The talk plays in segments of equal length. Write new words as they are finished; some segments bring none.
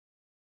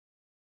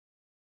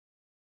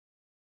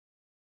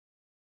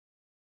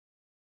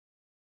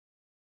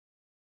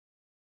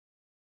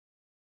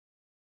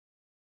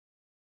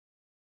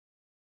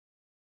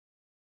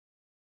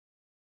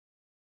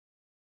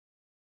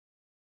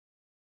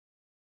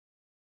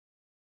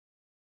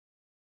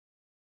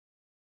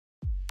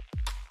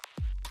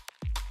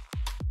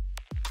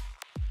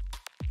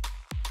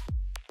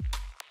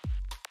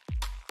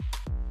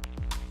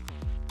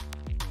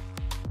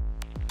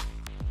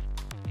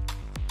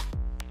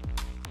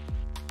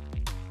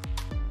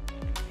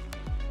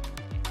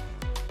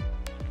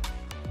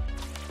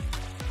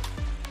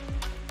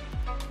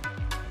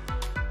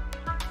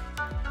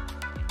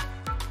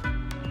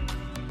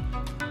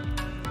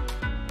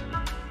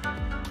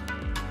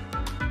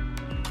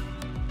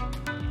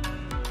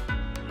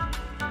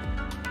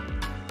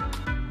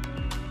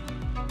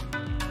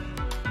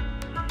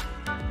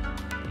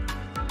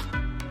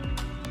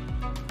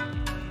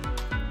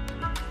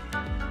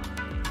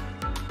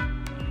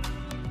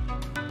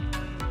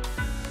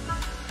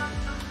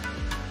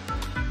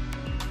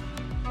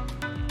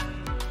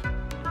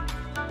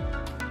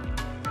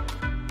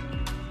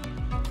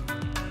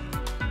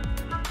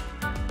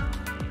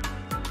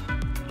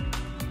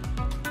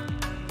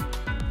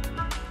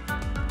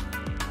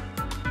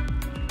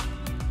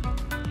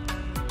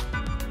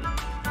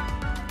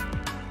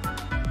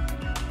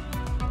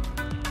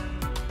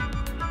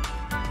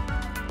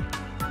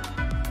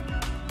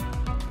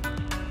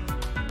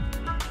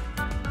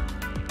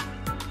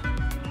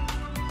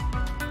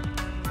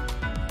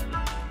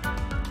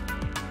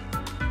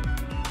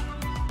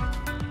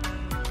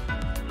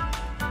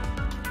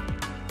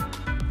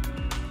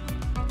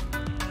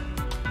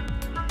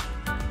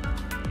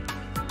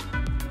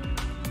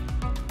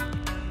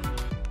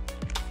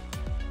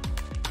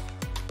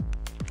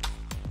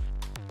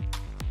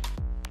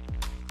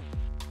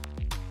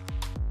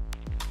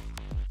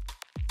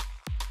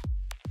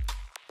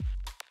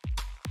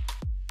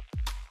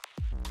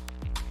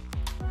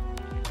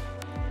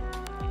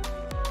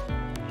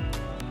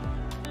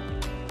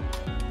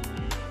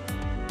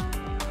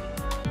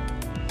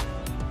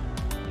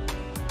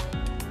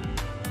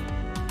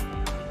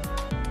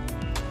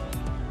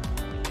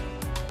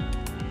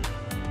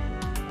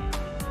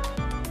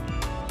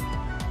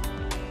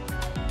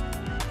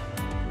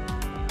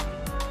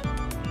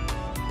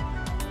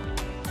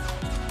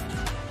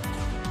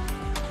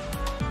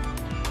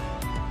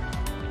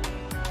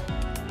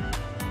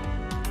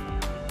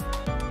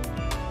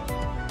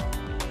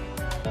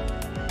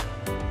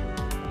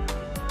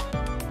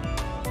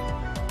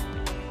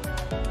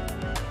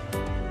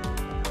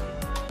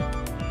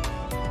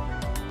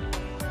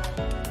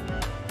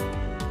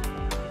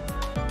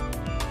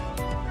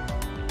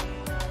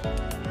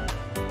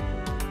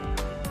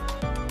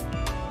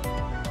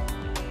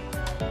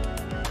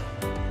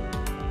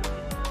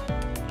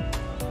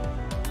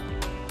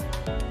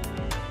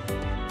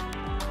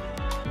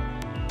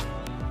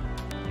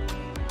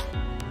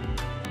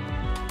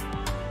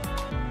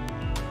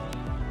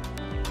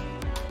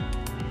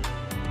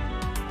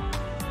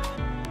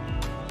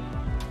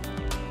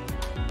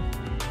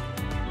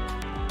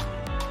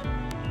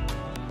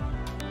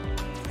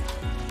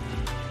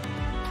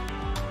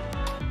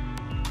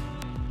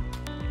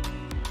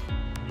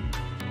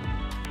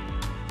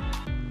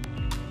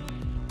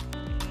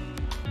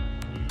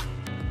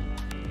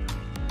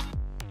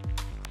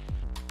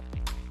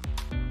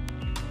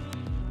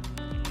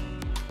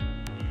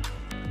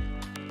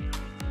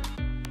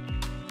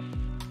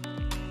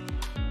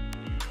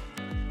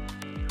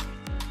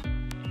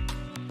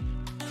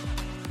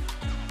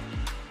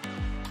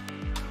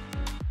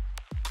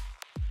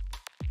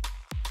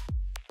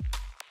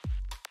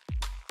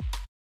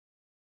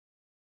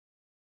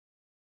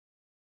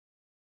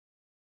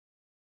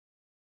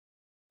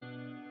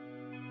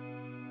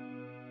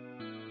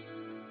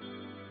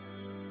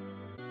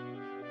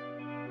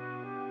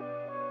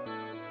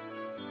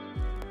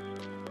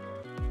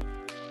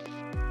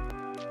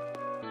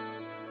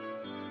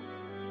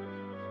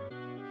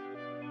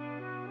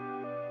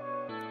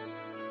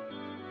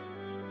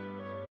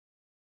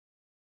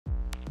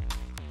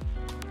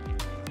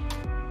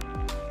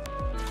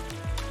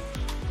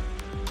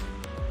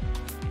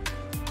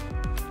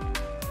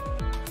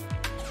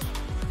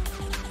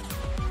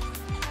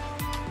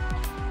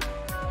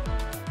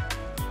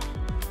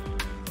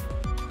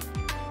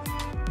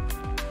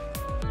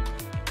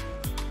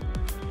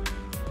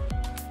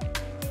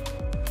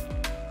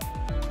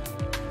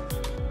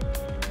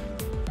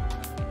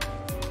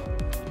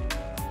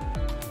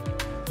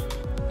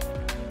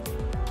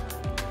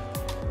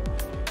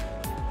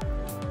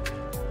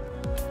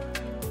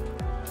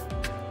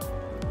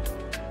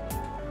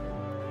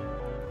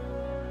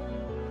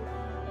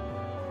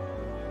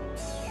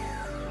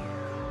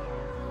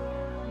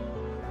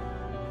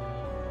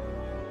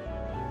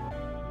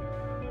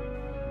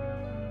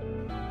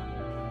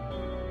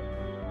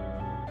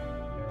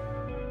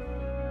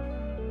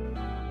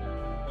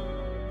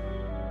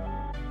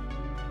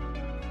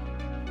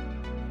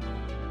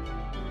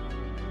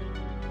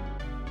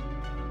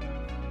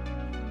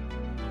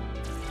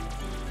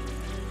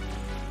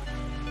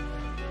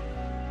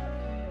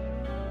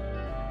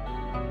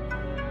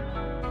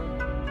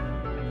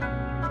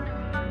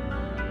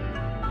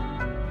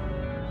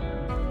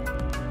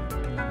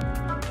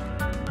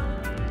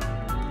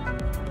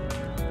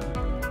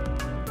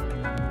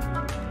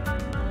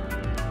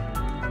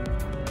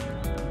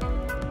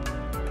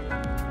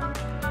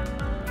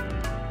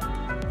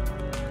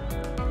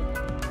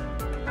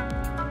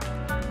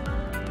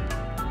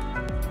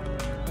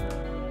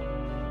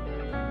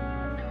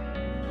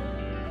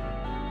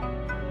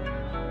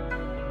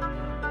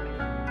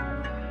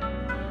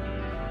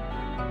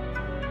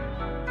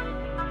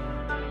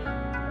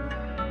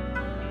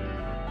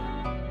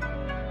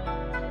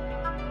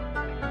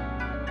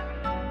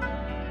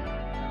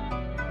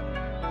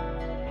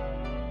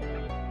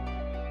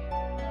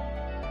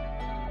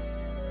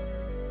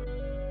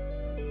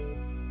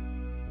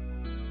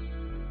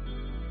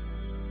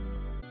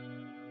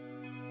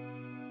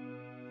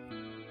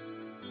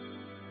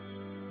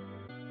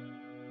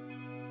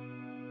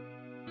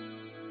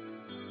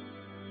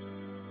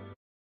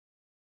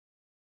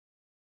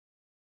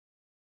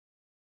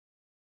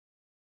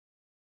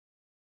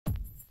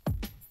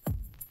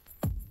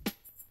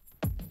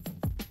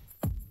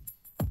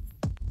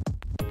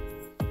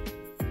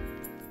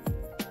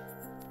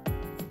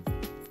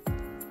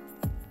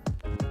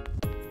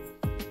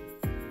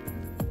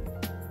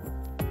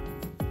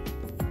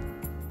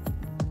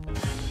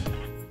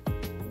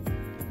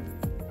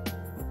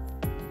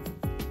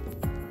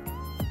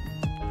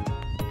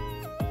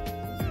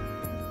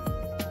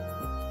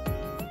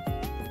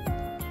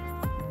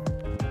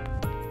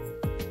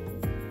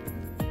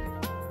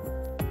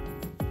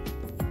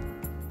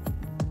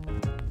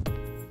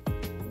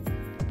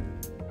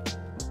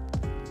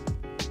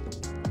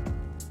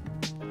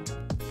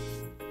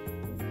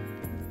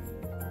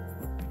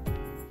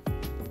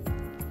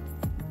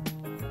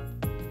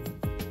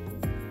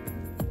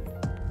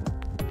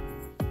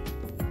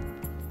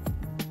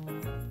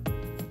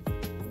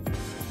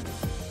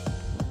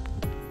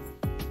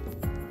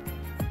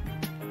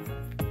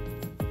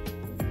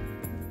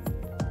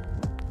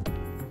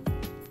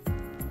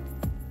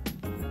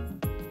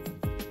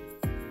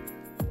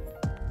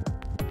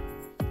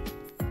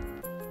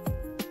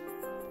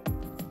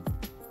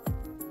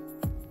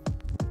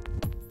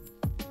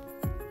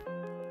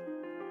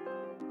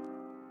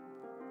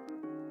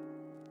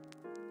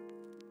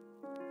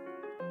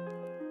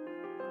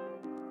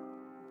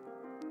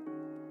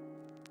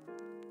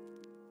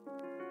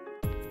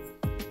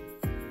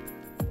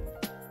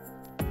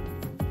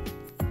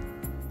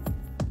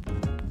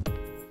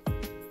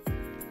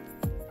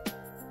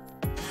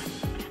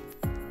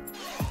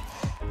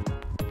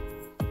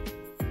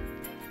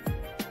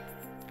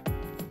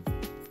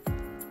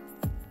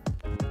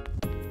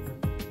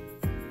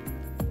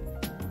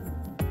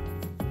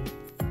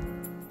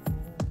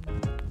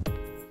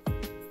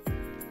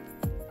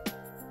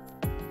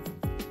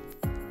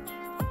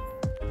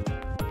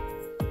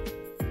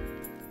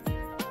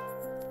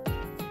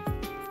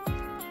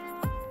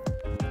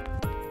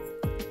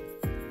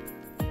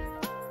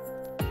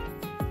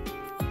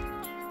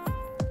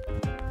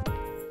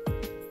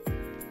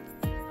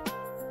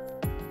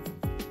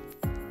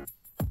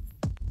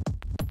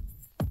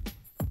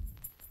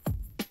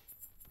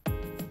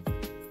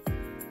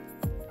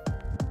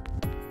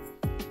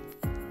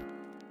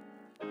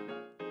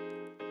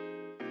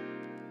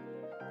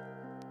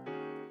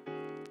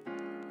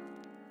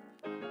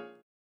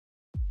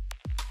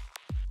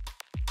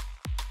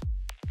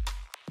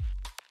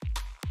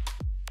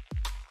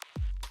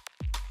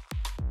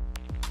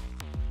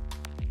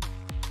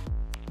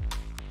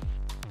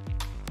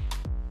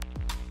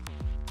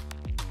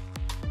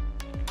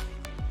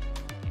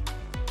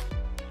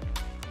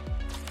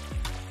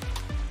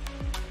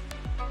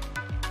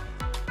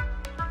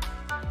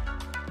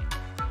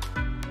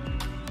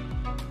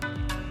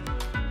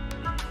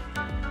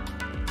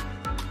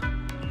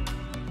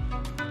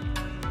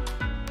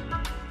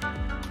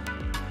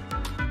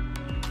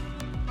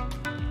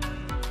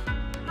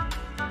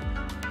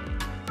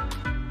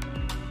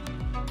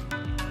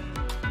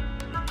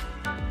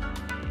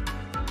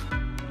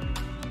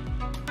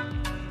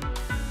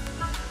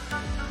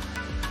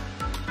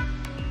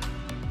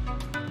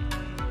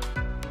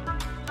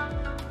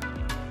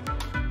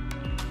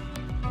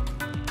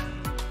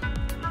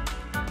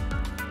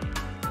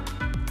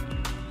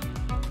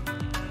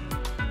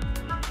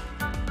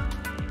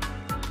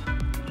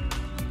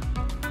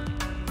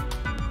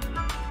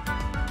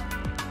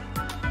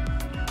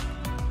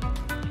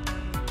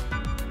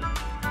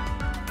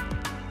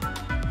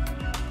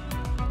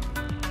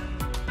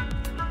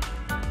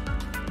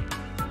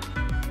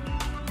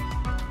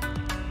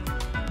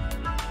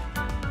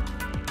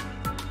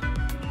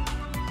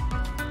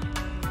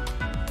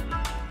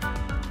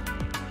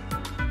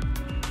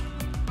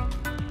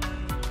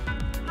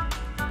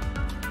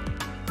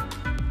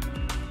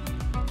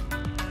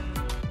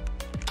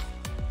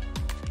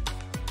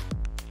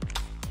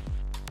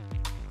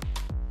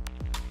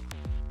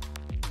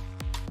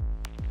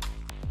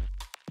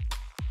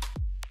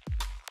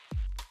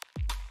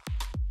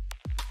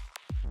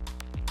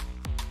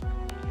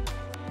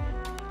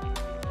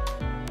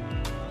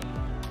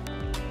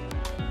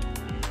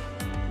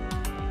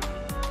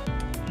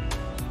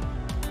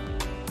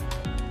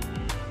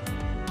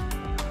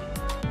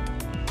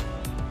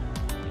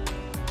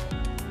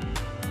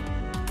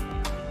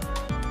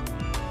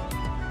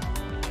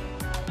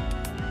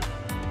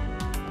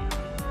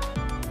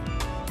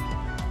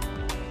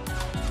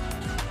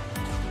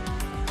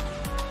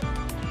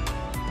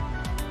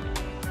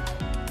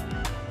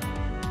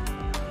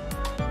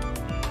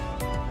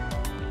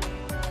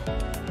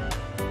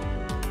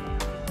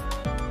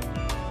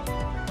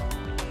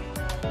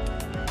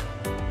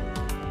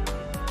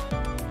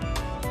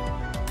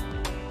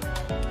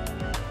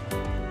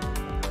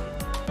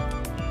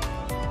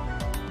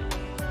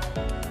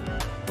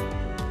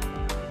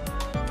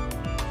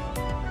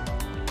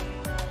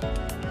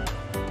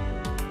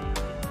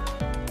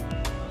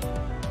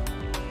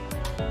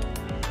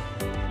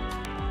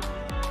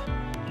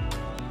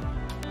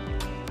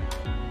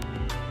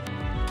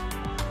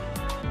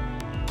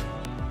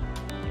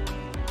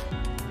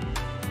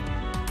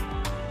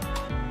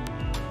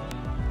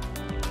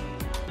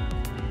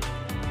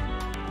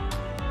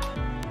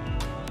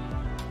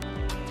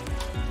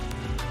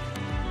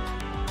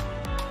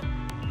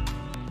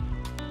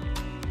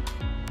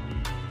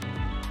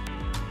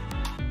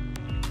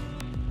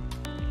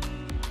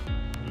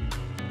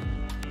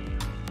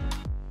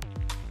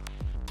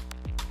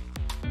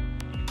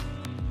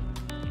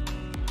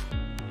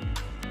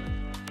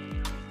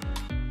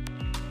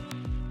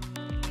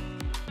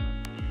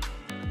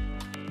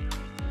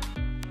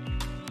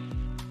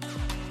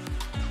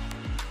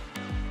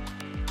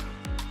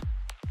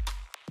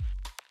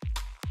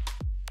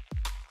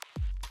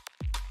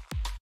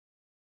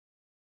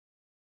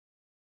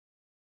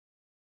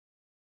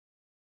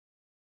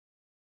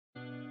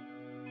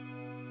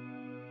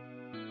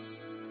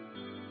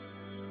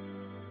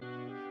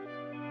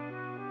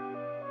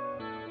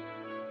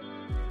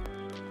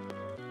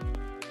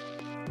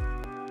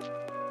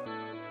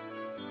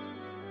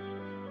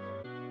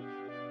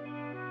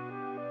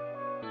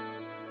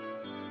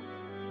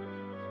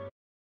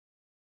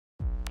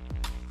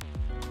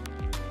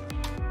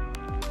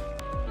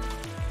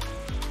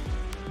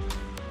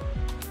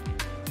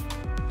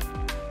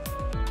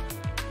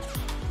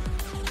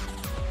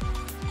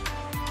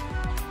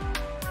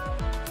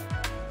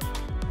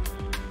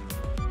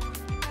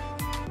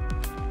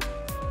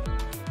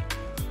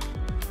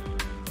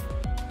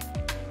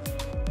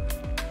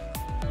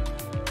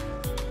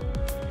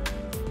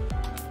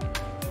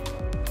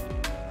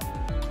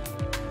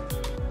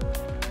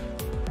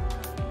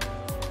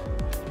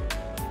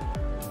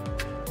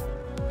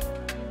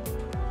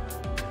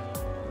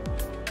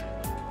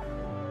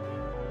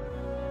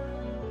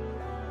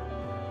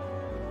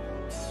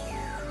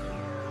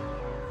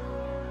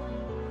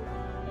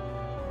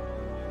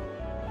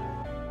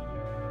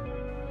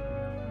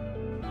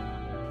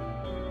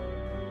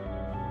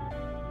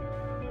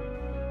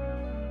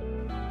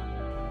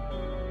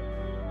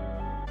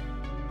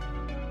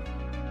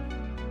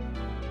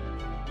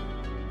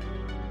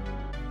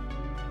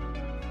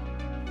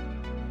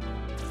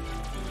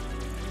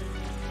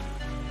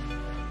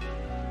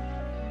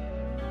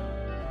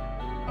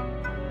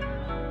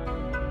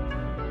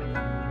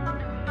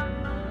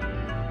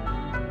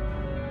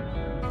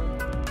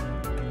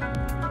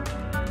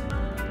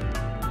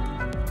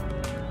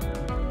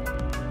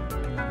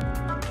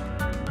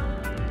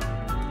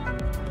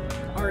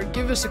Alright,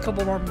 give us a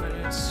couple more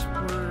minutes.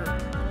 We're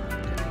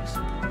getting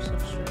some more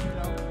stuff straightened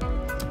out.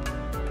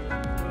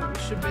 But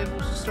we should be able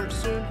to start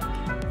soon.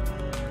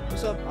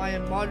 What's up? I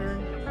am Modern,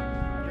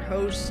 your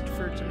host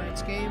for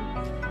tonight's game.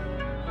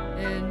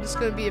 And this is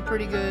going to be a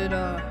pretty good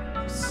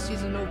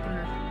season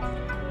opener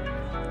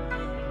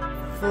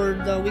for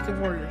the Week of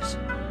Warriors.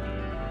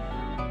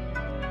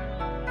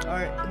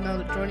 Alright, now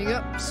they're joining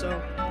up, so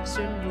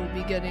soon we'll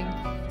be getting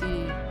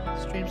the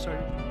stream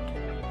started.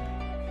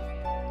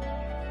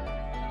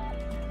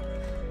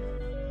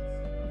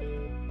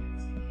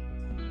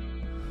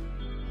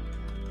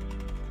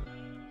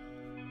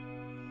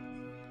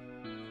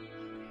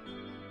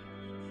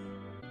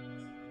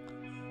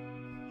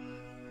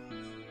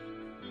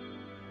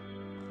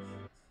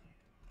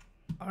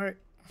 Alright,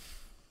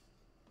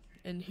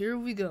 and here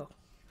we go.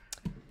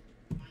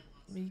 Let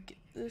me get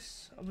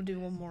this. I'm gonna do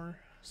one more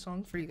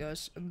song for you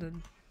guys, and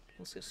then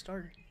let's get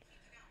started.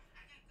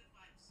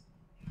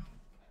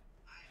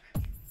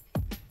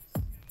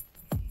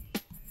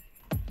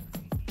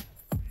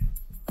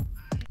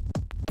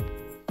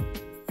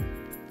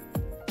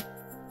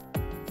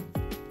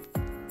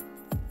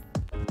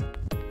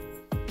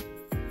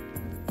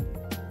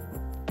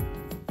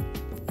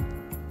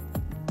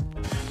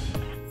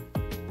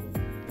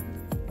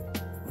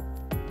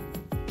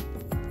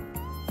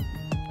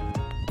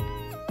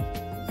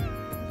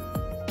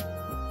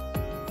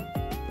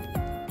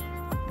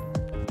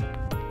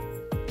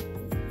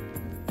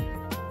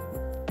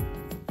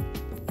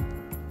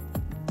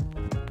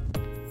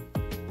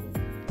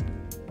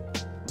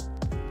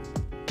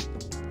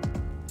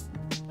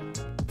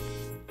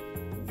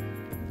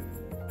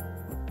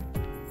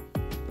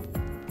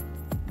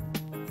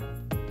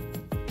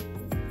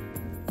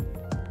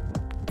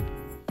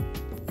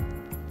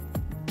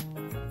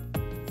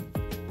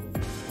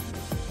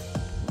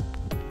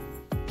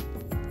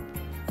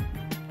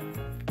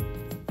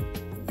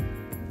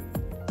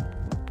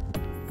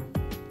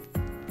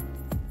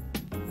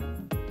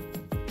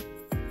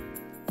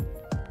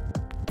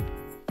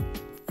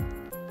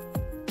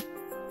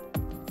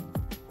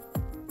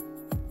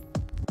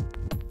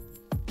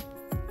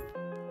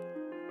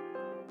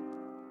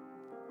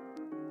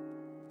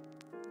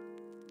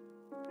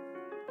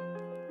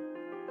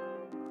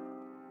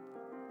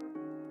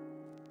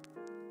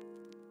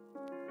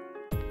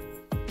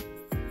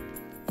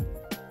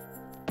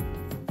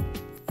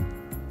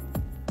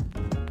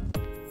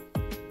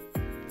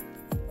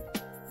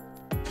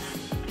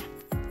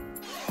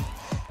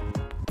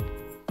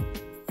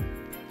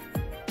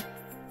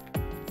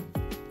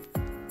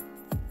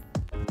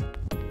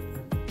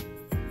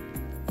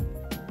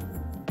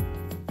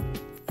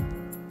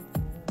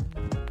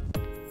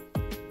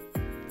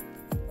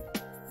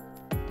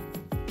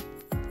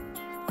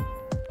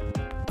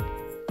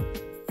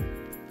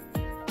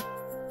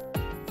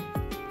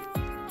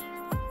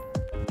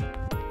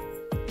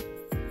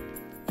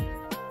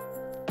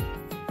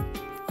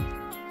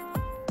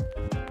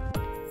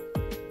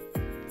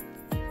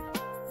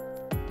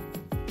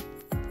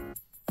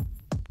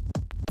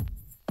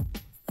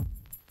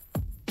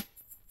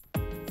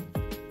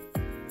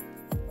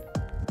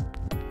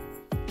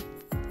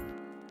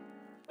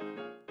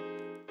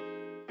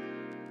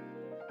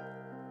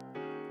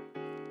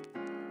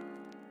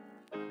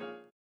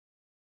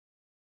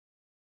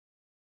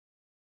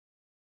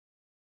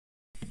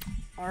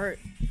 Alright,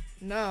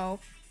 now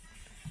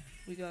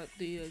we got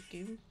the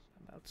game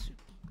about to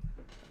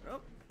start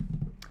up.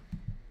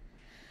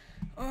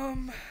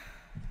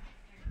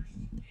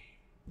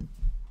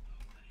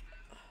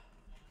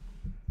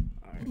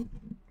 Alright,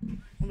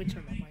 let me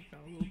turn my mic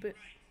down a little bit.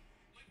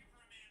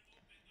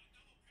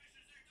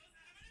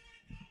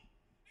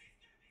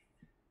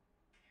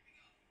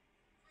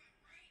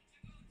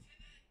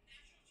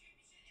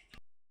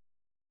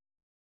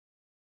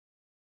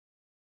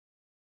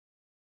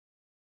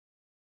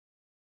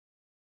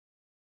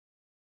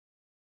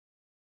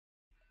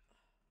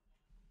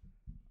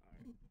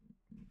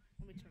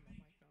 Let me turn my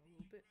mic down a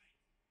little bit.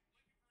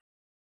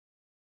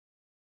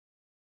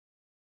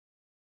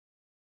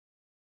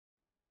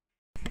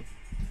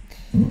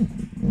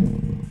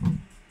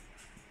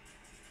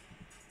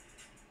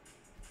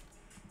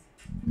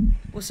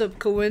 What's up,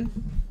 Cohen?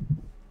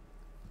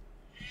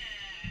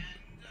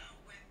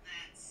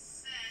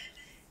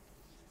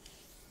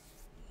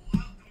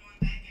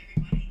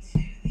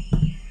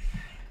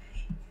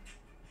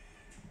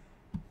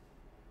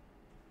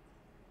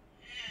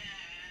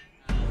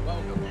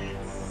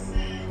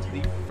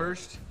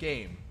 First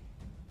game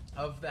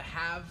of the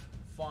Have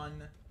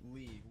Fun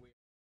League.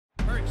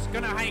 Hurts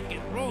gonna hike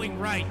it, rolling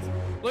right,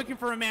 looking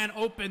for a man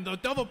open. The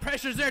double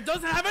pressure's there,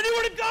 doesn't have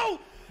anywhere to go.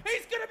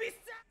 He's gonna be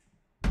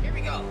set. Here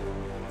we go.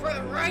 For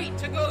the right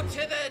to go to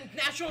the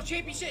national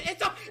championship.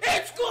 It's up.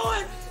 It's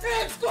going.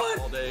 It's going.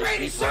 All day.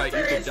 He's right.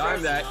 You can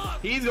dime that.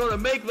 He's gonna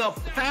make the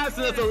pass,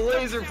 and it's a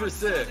laser for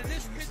 6.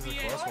 This is the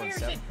close one.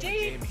 7th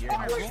game here.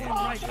 Rolling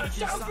right,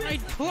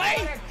 side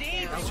play.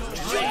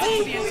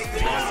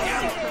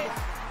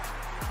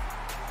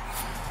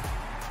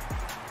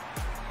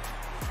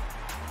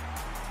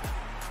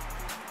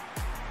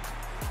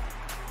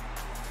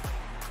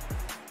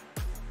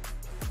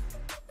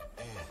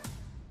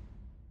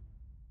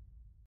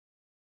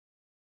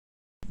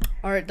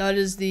 Alright, that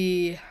is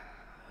the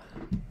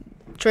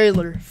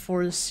trailer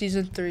for the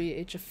Season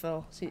 3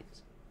 HFL.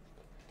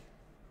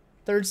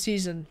 Third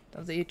season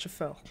of the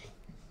HFL.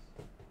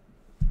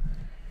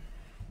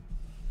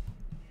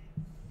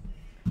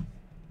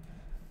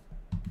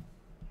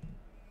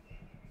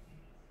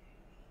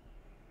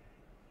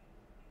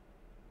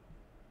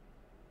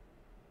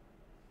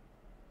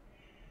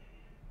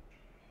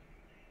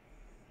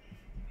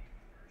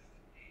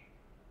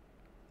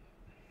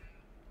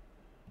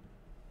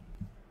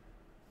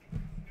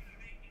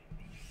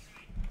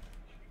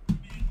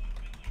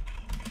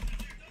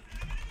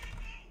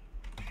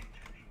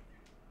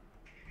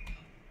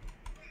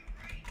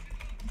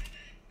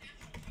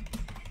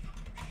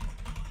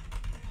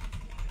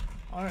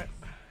 Alright.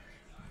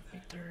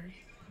 8:30.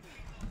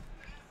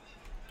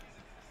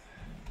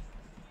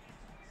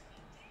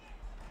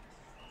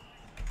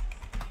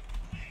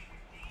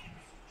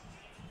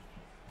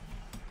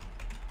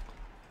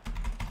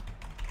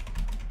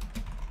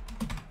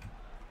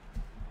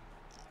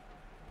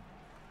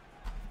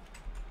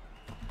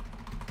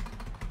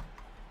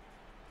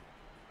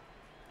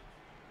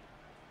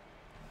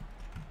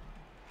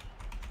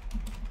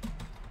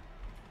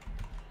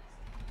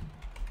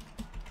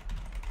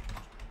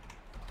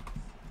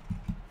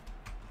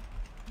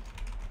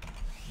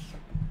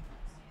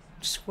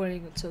 Just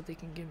waiting until they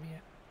can give me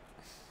it.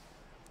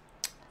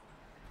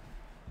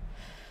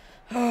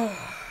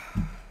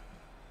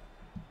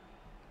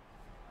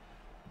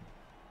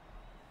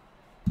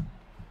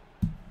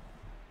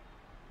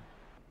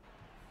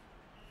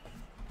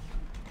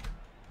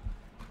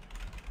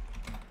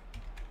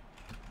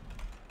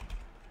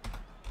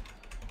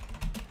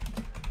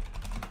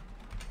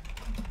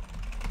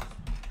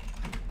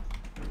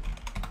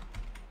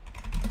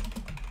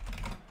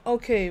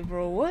 Okay,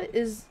 bro, what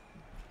is...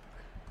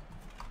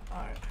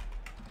 Alright.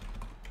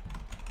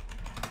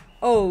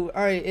 Oh,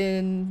 alright,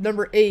 and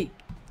number 8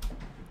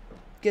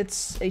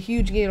 gets a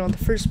huge gain on the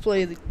first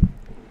play of the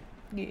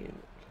game.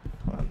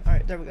 Hold on.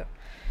 Alright, there we go.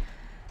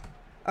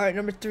 Alright,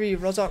 number 3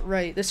 rolls out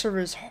right. This server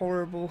is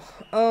horrible.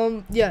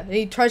 Yeah,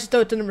 he tries to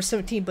throw it to number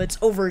 17, but it's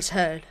over his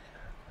head.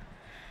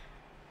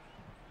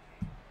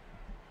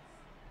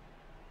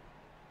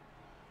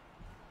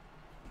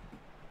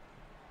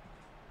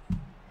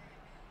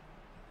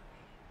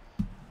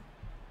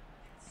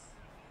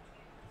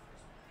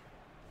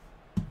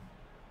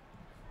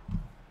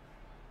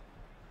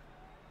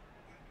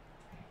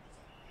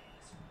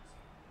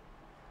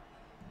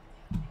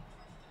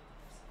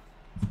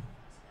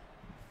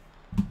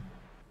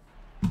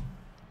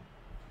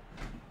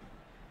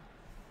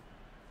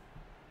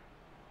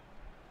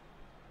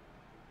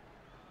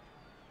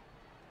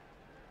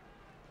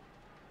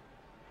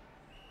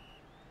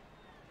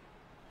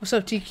 What's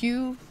up,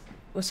 TQ?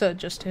 What's up,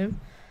 just him?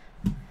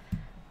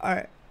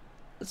 Alright.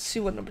 Let's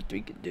see what number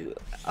 3 can do.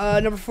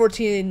 Number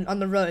 14 on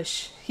the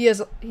rush. He has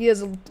a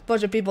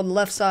bunch of people on the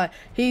left side.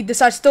 He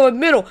decides to throw it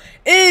middle.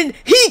 And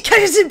he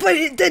catches it,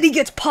 but then he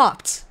gets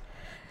popped.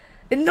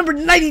 And number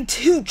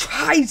 92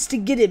 tries to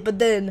get it, but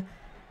then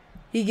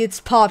he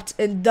gets popped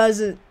and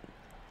doesn't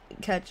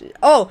catch it.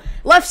 Oh,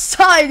 left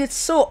side, it's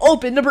so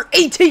open. Number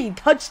 18,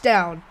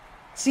 touchdown.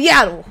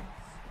 Seattle.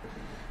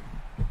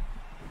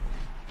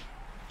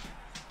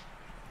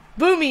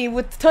 Boomy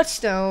with the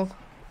touchdown,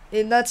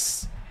 and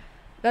that's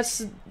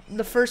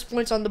the first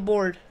points on the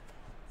board.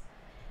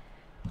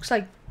 Looks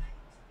like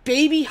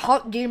Baby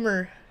Hot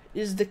Gamer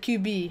is the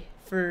QB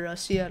for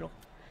Seattle.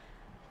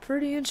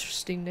 Pretty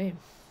interesting name.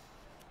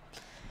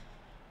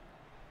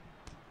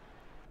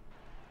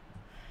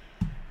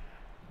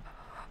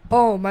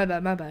 Oh, my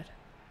bad.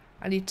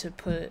 I need to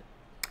put...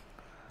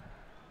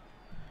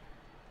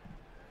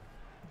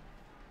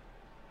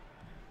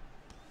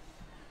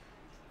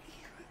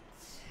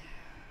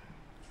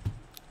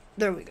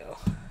 There we go.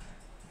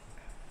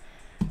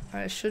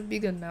 Alright, should be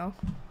good now.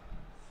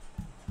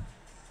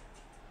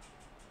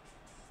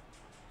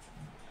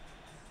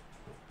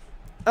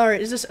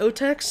 Alright, is this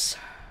Otex?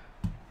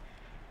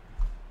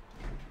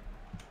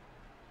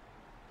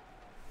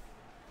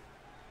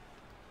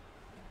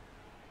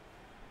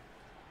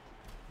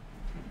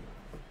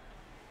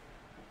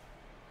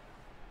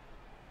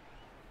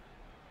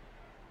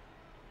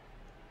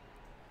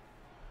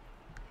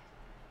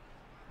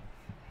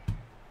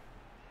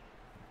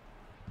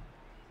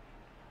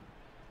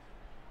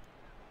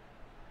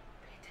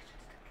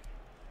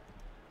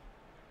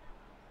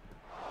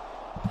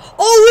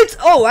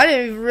 Oh, I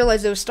didn't even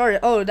realize it was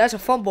started. Oh, that's a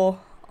fumble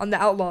on the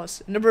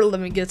Outlaws. Number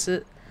 11 gets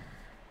it.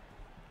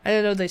 I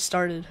didn't know they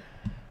started.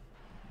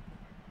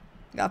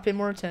 Gotta pay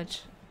more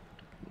attention.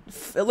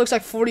 It looks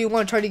like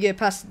 41 tried to get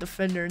past the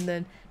defender, and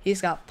then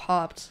he's got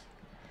popped.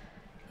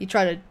 He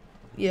tried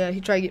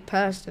to get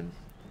past him.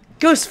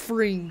 Ghost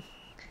freeing.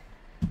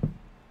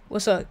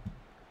 What's up?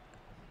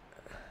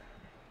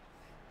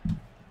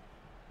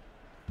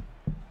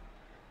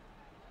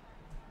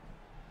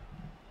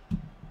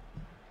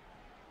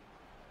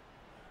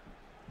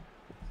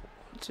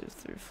 Two,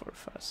 three, four,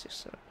 five, six,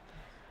 seven.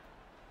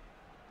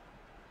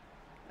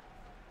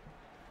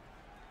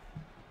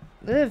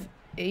 They have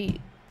 8.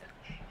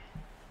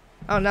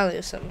 Oh, now they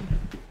have 7.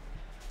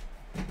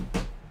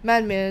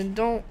 Madman,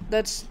 don't.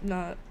 That's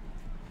not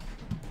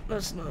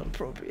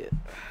appropriate.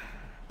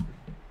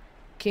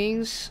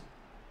 Kings.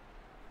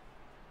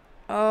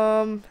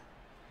 Yeah,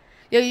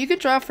 you could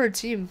draft for a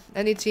team,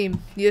 any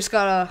team. You just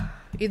gotta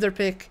either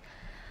pick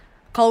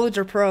college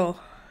or pro.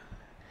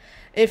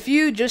 If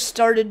you just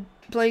started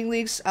playing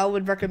leagues, I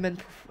would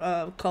recommend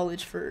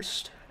college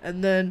first,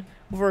 and then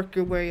work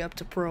your way up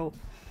to pro.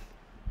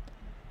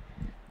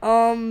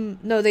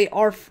 No, they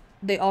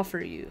offer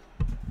you.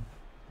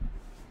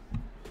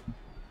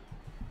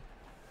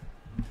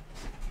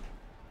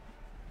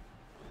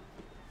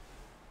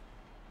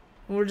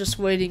 We're just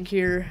waiting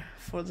here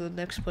for the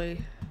next play.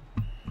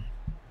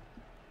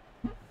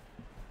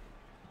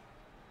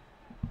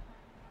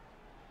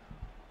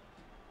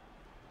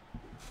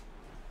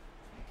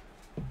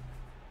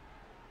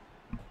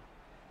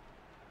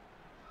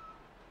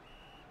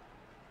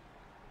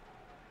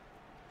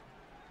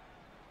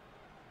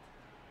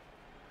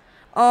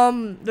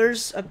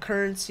 There's a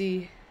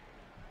currency.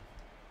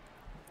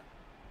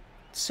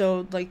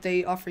 So, like,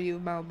 they offer you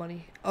amount of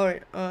money.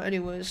 Alright,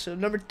 anyways, so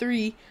number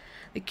 3,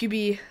 the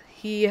QB,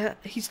 he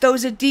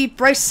throws it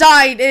deep, right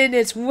side, and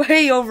it's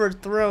way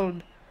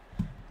overthrown.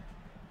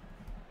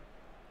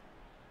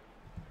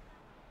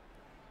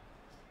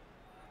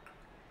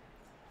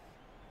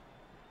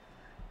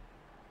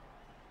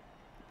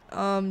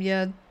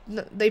 Yeah,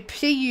 they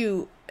pay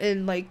you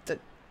in, like, the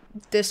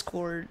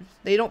Discord.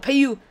 They don't pay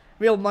you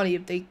real money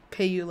if they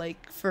pay you, like,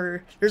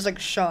 there's, like,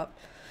 a shop.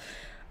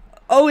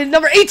 Oh, and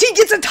number 18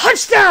 gets a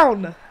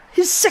touchdown!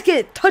 His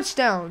second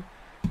touchdown.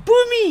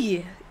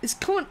 Boomy is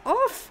going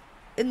off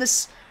in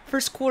this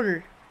first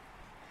quarter.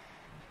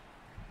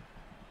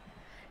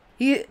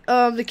 The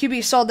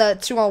QB saw that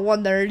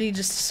 2-on-1 there, and he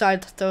just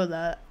decided to throw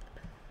that.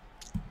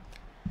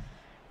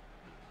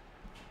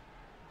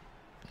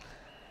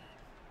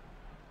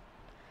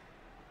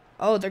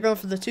 Oh, they're going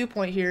for the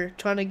 2-point here,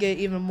 trying to get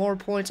even more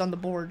points on the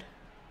board.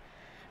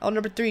 Oh,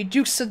 number 3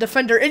 jukes the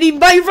defender, and he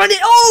might run it.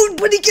 Oh,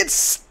 but he gets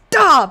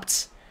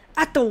stopped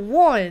at the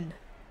 1.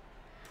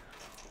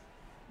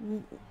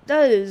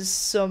 That is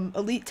some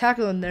elite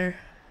tackling there.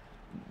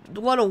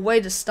 What a way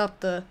to stop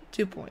the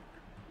 2-point.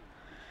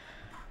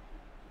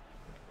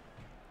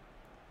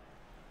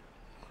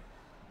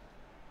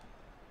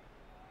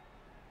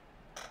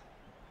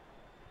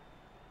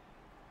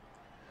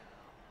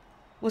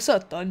 What's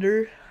up,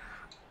 Thunder?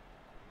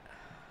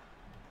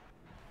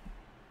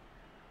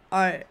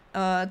 Alright,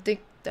 I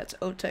think that's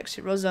Otex.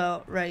 He rolls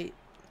out right.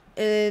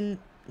 And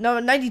number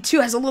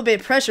 92 has a little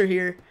bit of pressure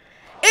here.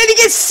 And he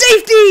gets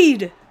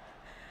safetied!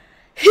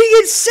 He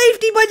gets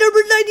safety by number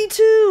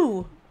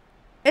 92!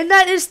 And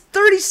that is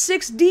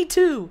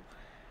 36D2.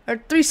 Or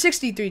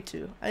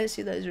 363-2. I didn't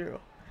see that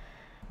 0.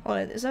 Hold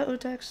on, is that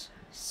Otex?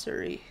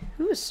 Surrey.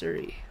 Who is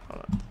Surrey?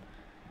 Hold on.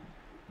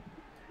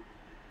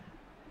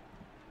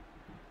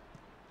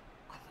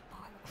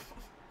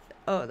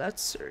 Oh,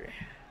 that's Surrey.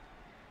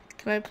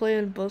 Can I play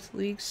in both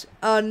leagues?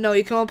 No,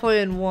 you can only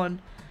play in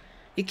one.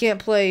 You can't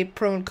play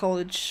pro and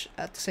college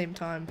at the same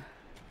time.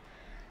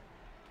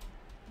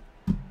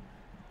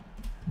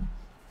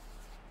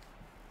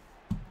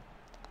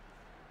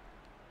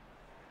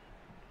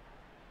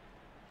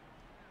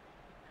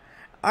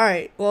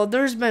 Alright, well,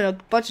 there's been a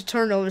bunch of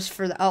turnovers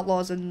for the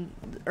Outlaws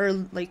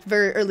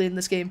very early in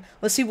this game.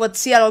 Let's see what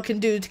Seattle can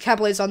do to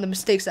capitalize on the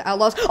mistakes of the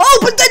Outlaws. Oh,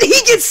 but then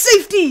he gets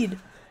safetied!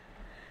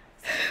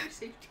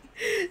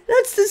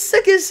 That's the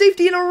second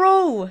safety in a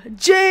row.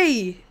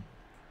 Jay.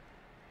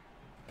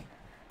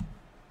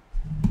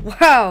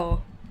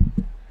 Wow.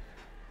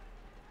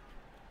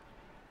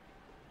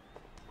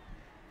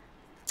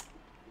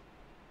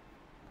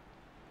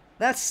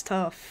 That's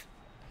tough.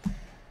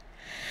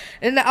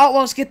 And the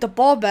Outlaws get the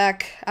ball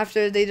back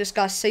after they just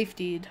got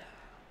safetied.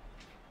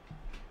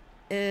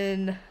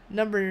 And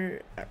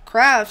number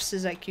Crafts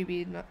is at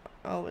QB.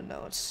 Oh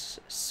no, it's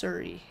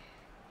Surrey.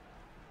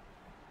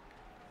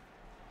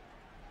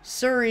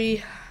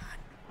 Surrey.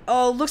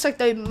 Oh, looks like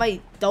they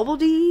might double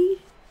D.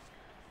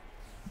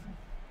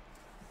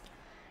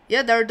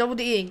 Yeah, they're double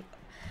D'ing.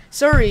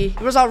 Surrey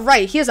was all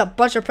right. He has a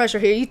bunch of pressure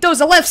here. He throws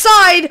the left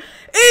side, and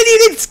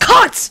it's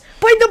caught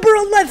by number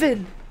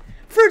 11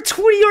 for a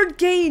 20-yard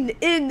gain.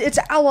 In it's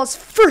Outlaws'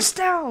 first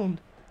down.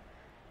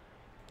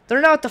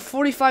 They're now at the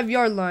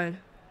 45-yard line.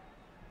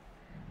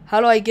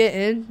 How do I get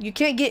in? You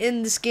can't get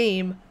in this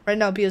game right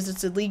now because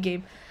it's a league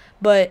game.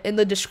 But in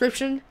the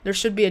description, there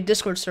should be a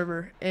Discord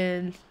server,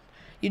 and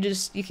you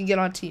can get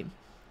on team.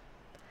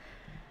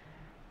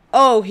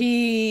 Oh,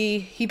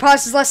 he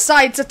passes left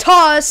side. It's a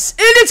toss, and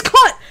it's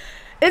caught.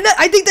 And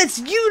I think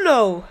that's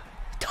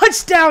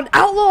touchdown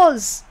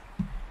Outlaws.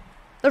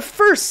 Their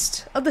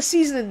first of the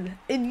season,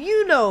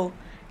 and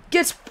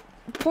gets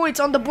points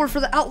on the board for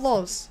the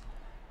Outlaws.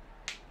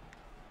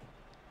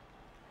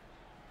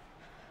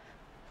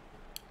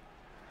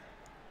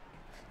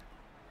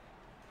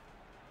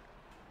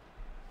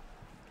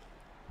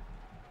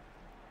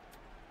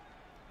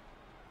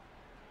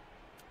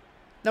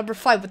 Number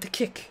 5 with the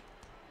kick.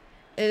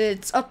 And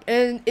it's up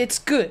and it's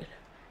good.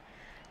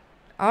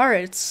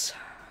 Alright.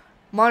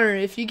 Monitor,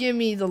 if you give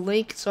me the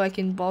link so I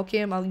can ball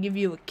cam, I'll give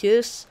you a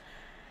kiss.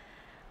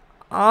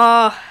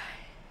 I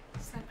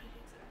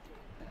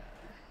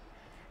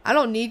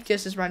don't need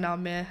kisses right now,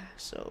 man.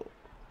 So.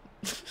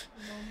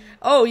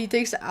 Oh, he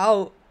takes it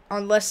out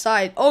on left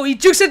side. Oh, he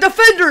jukes a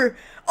defender.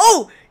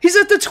 Oh, he's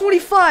at the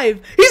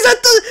 25. He's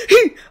at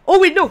the. Oh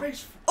wait, no.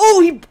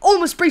 Oh, he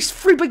almost breaks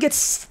free, but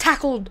gets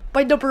tackled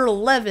by number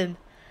 11.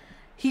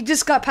 He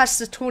just got past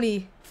the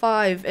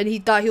 25, and he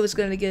thought he was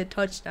gonna get a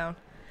touchdown.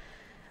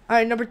 All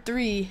right, number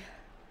 3.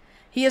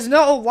 He has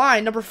no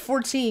line. Number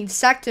 14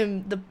 sacked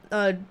him the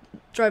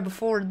drive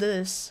before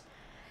this.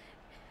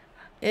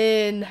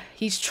 And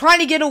he's trying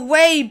to get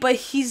away, but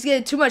he's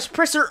getting too much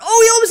pressure.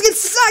 Oh, he almost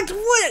gets sacked.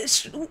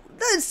 What?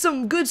 That's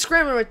some good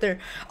scrambling right there.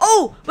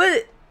 Oh,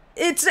 but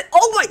it's...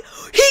 Oh, my...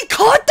 He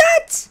caught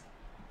that?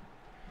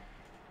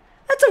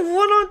 That's a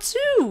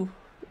 1-on-2.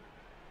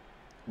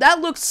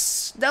 That looks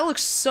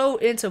so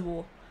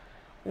intable.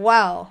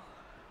 Wow.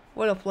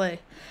 What a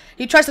play.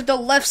 He tries to the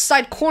left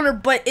side corner,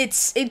 but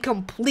it's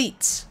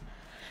incomplete.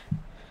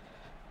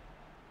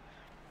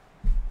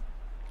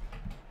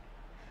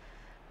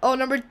 Oh,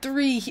 number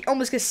 3, he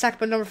almost gets sacked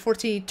by number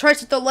 14. Tries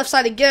to the left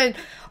side again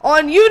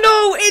on and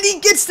he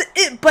gets the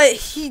it, but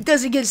he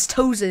doesn't get his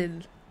toes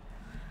in.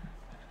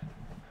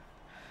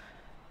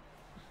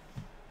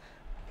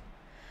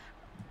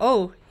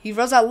 Oh, he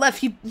runs out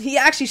left. He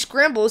actually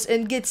scrambles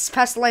and gets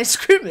past the line of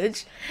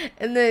scrimmage,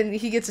 and then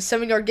he gets a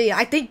 7-yard gain.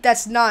 I think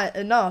that's not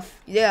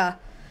enough. Yeah,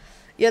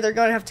 they're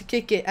gonna have to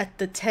kick it at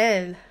the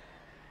 10.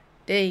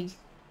 Dang,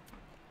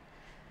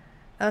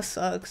 that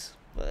sucks.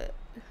 But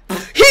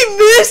he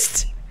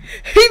missed.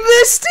 He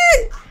missed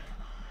it!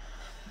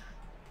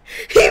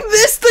 He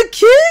missed the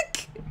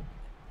kick!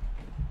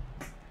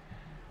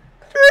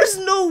 There's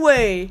no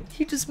way.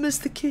 He just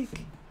missed the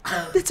kick.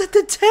 It's at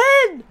the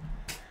 10!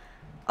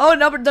 Oh,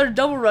 now they're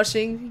double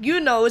rushing.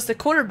 It's the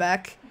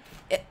quarterback.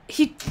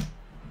 He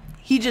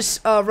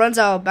just runs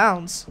out of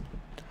bounds.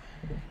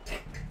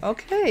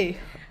 Okay.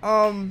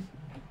 I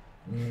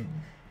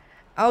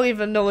don't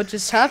even know what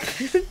just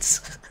happened.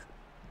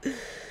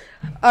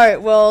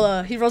 Alright,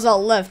 well, he runs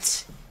out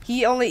left.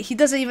 He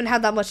doesn't even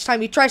have that much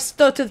time. He tries to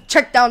throw to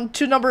check down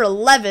to number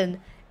 11,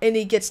 and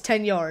he gets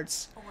 10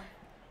 yards.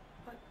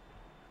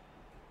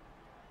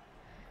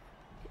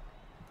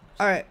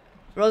 All right,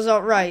 rolls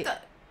out right,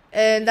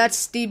 and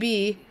that's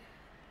DB,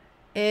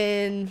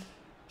 and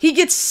he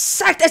gets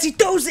sacked as he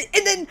throws it,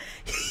 and then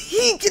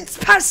he gets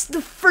past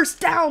the first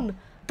down,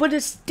 but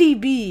it's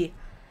DB.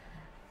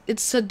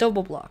 It's a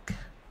double block.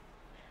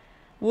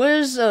 What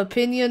is the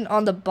opinion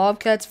on the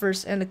Bobcats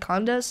versus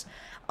Anacondas?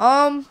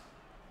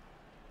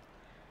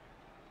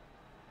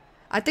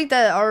 I think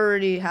that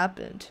already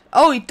happened.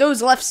 Oh, he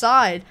throws left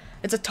side.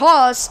 It's a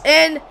toss,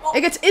 and it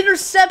gets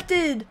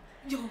intercepted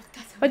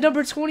by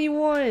number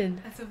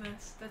 21. That's a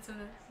mess. That's a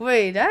mess.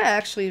 Wait, that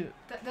actually...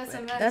 That's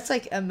a mess. That's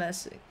like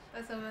MSing.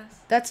 That's a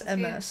mess. That's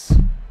Game. MS.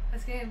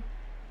 That's game.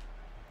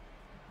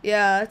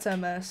 Yeah, that's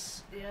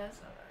MS. Yeah, that's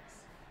a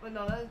mess. But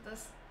no, that is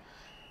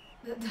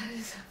a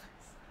mess.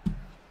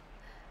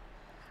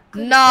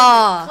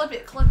 Nah. Clip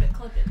it.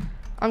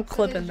 I'm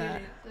clipping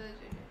that.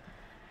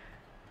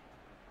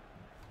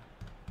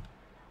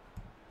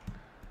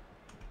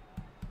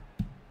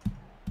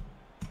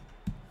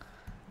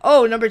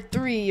 Oh, number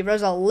 3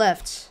 runs out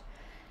left.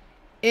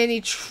 And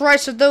he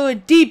tries to throw a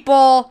deep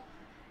ball.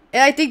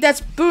 And I think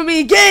that's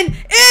Boomy again. And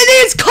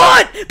it's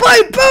caught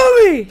by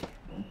Boomy!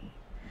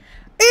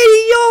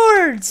 80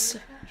 yards!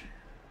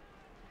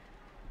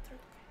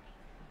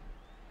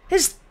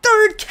 His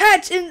 3rd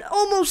catch and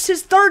almost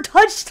his 3rd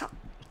touchdown.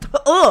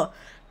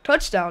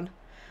 Touchdown.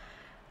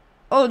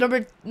 Oh,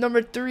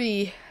 number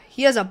 3.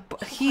 He has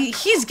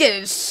he's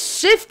getting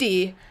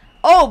shifty.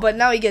 Oh, but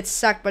now he gets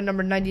sacked by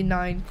number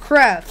 99,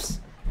 Crafts.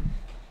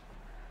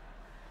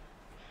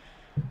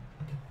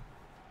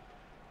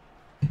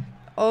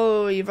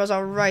 Oh, he runs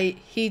out right.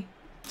 He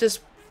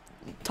just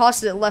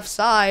tosses it left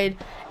side.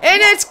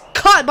 And it's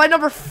caught by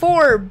number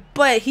 4,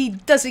 but he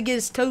doesn't get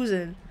his toes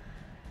in.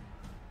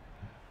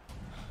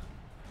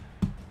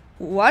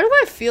 Why do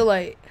I feel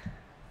like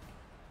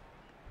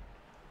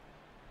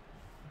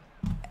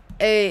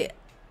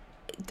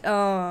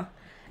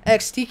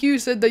XTQ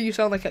said that you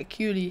sound like a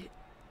cutie.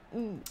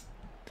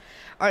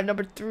 Alright,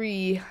 number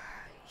 3.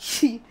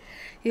 He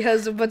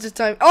has a bunch of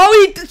time.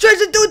 Oh, he tries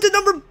to do it to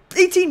number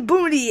 18,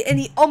 Booty, and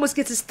he almost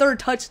gets his 3rd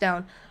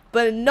touchdown.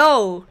 But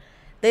no,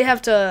 they have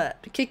to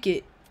kick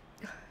it.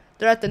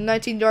 They're at the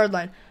 19-yard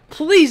line.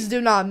 Please do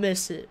not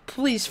miss it.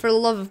 Please, for the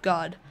love of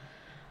God.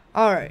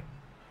 Alright.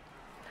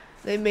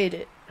 They made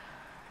it.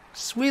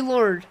 Sweet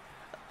Lord.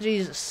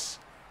 Jesus.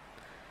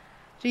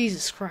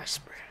 Jesus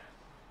Christ, bro.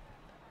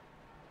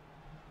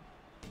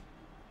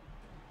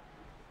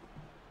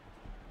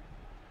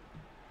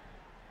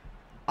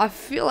 I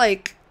feel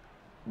like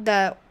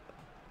that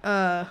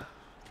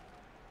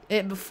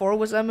it before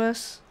was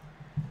MS.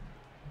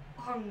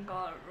 Oh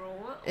God, bro.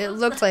 It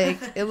looked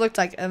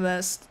like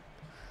MS.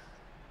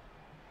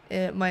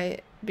 It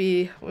might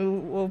B.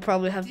 We'll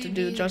probably have to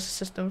do a DB. justice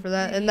system for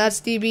that. And that's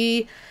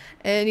DB.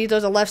 And he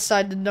does a left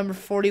side to number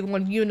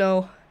 41,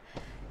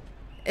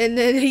 And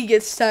then he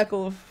gets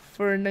tackled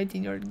for a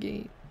 19-yard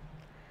gain.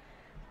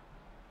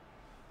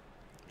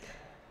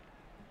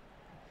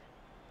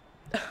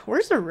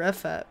 Where's the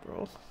ref at,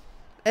 bro?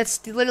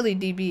 It's literally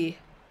DB.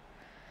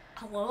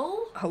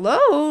 Hello?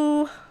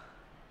 Hello?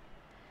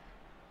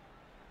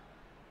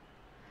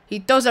 He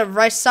throws it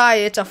right side.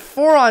 It's a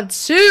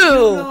 4-on-2.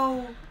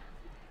 No.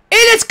 And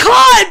it's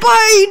caught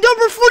by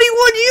number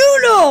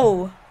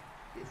 41,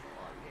 He's a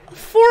long game.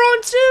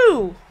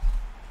 4-on-2.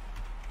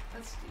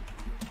 That's stupid.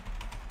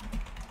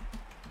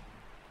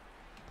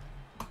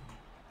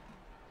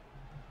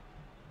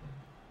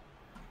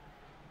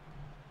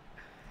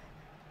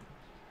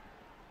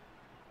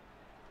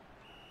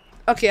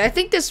 Okay, I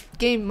think this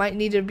game might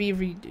need to be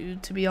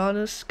redo, to be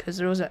honest, because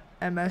there was a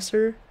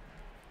MSer.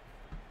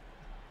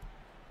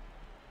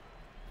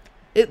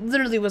 It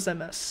literally was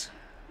MS.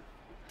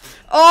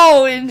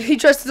 Oh, and he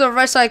tries to the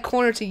right side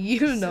corner to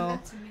Send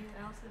that to me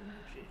and I'll send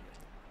it to you.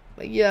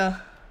 But yeah.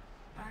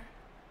 Alright.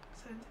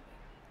 Send it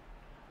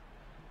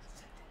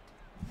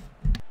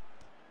to me.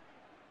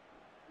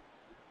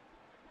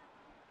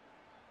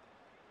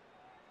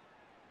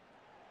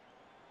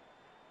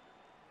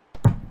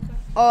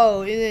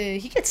 Oh, and then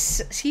he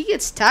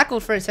gets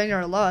tackled for a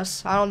 10-yard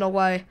loss. I don't know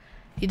why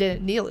he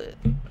didn't kneel it.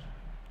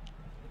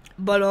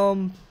 But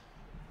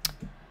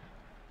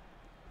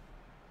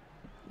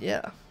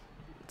yeah.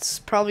 It's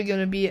probably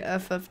gonna be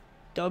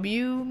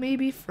FFW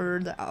maybe for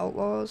the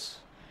Outlaws.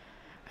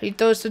 He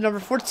throws to number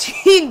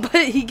 14,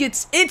 but he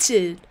gets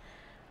itched.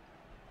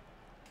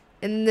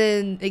 And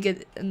then it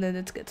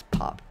gets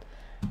popped.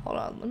 Hold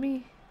on, let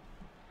me.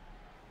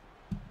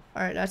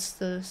 Alright, that's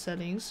the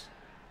settings.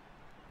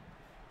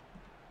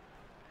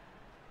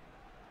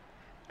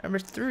 Number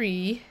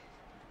 3.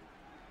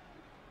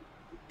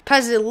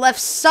 Passes it left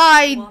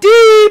side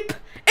deep.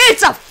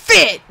 It's a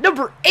fit.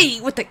 Number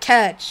 8 with the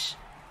catch.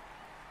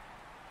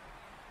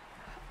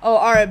 Oh,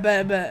 alright,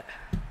 bet.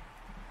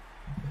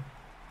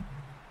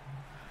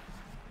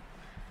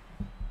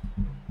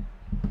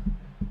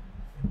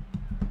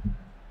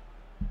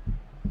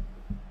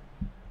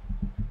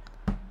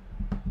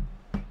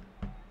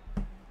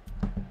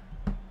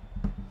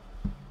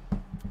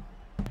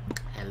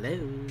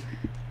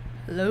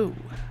 Hello.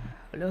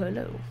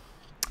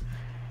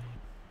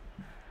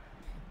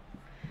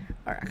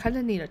 Alright, I kind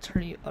of need to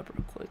turn you up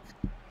real quick.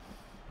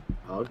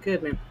 All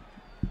good, man.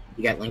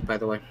 You got Link, by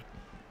the way?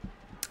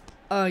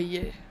 Yeah.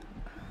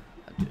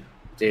 I do.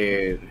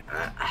 Dude,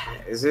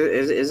 is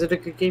it a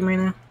good game right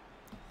now?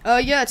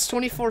 Yeah, it's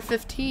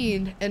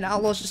 24-15, and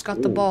Outlaws just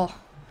got the ball.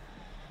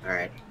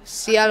 Alright.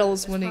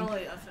 Seattle's winning.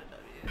 Probably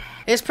FFW.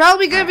 It's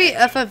probably gonna be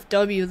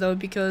FFW though,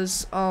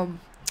 because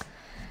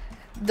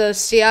the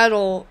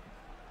Seattle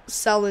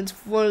Stallions,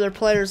 one of their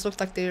players looked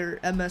like they were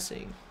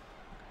MSing.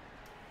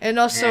 And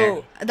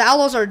also, the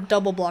Outlaws are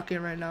double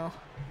blocking right now.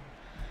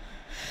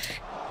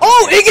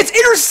 Oh, it gets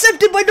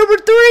intercepted by number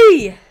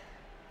 3!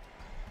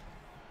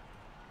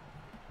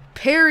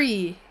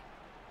 Perry.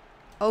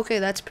 Okay,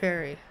 that's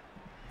Perry.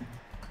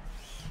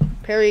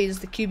 Perry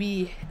is the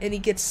QB, and he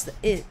gets the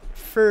it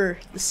for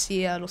the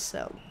Seattle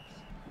Stallions.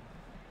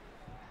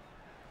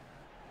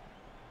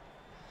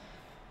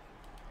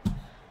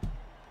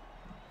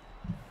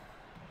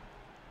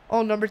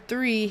 Oh, number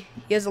 3,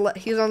 he's on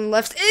the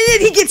left,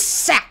 and he gets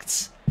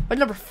sacked by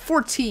number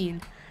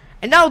 14.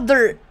 And now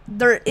they're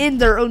in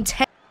their own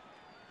 10.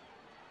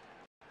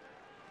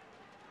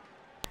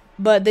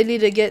 But they need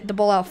to get the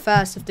ball out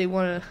fast if they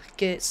want to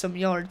get some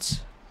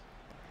yards.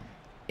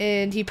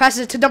 And he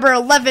passes it to number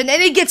 11,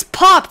 and it gets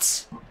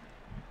popped.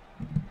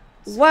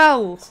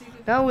 Wow.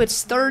 Now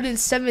it's 3rd and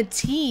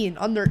 17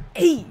 on their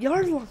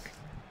 8-yard line.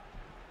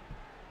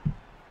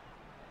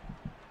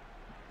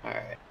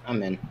 Alright,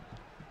 I'm in.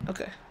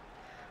 Okay.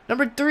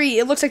 Number 3,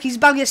 it looks like he's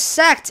about to get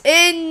sacked,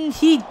 and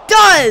he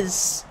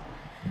does!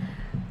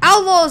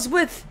 Outlaws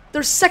with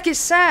their 2nd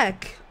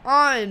sack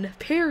on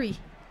Perry.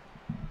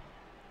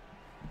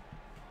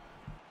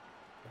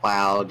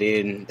 Wow,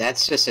 dude,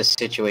 that's just a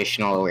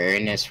situational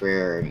awareness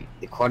where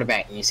the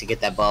quarterback needs to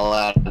get that ball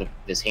out of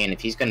his hand. If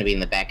he's going to be in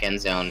the back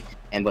end zone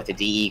and with the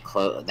DE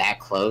that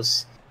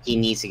close, he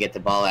needs to get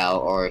the ball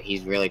out, or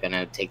he's really going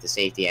to take the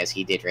safety as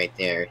he did right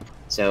there.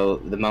 So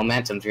the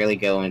momentum's really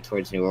going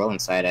towards New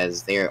Orleans side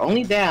as they're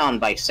only down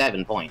by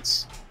 7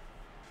 points.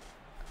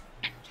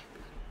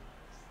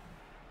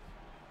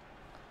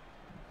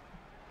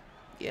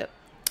 Yep.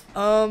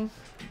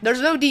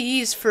 There's no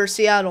DEs for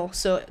Seattle,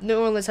 so New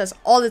Orleans has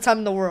all the time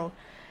in the world.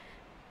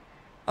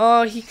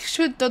 He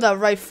should throw that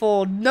right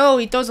full. No,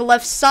 he throws the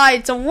left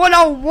side. It's a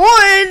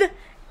 1-on-1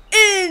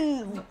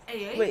 in.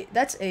 AA? Wait,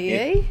 that's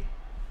AA?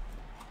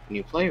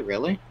 New play,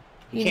 really?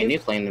 You Yeah, can't new new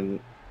play in the...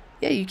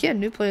 Yeah, you can't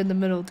new play in the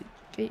middle of the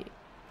game.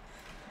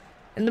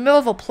 In the middle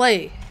of a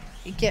play,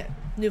 you can't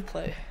new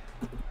play.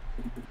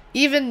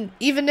 Even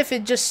if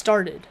it just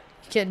started,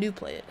 you can't new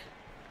play it.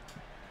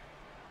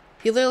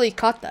 He literally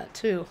caught that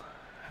too.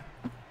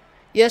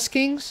 Yes,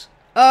 Kings.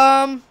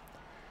 I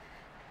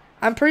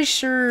I'm pretty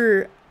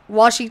sure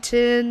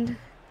Washington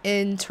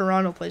and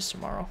Toronto plays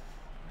tomorrow.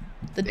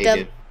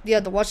 The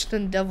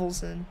Washington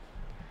Devils, and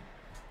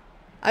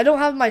I don't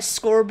have my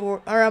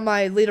scoreboard or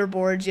my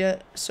leaderboards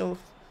yet, so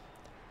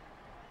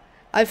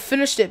I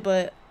finished it,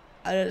 but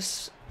I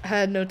just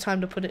had no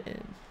time to put it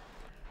in.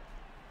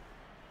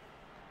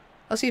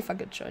 I'll see if I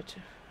can try to.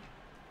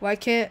 Why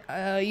can't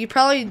you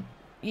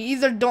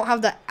either don't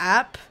have the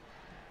app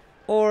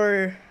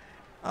or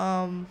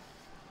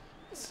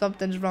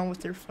something's wrong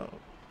with your phone.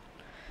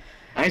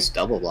 Nice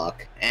double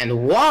block.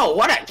 And whoa,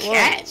 what a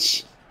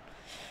catch!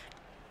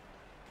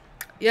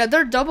 Yeah,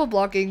 they're double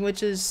blocking,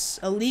 which is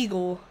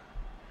illegal.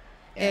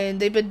 Yeah. And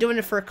they've been doing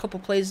it for a couple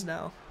plays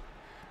now.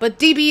 But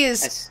DB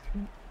is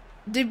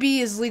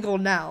legal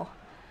now.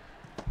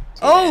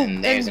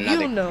 And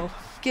Yuno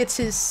gets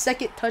his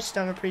second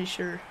touchdown, I'm pretty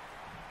sure.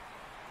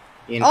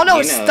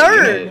 It's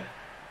third.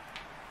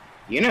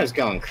 Yuno's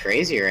going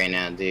crazy right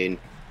now, dude.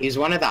 He's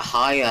one of the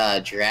high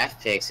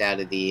draft picks out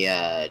of the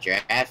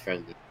draft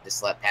from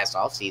this past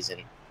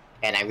offseason.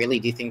 And I really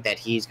do think that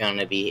he's going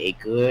to be a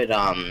good,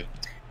 what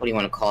do you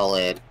want to call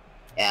it,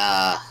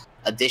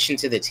 addition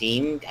to the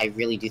team. I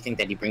really do think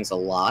that he brings a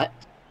lot.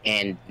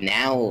 And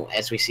now,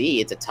 as we see,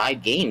 it's a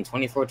tied game,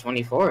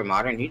 24-24.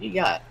 Modern, who do you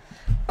got?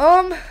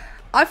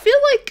 I feel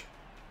like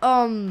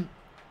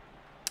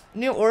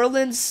New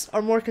Orleans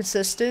are more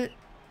consistent.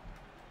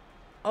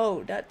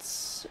 Oh,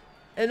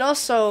 and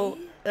also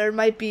there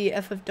might be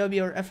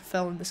FFW or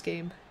FFL in this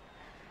game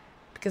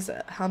because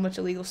of how much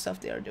illegal stuff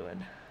they are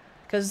doing.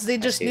 Because they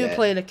just new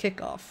play at a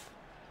kickoff.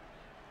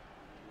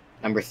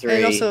 Number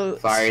 3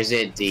 fires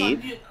it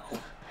deep.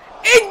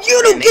 And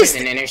Yuno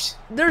gets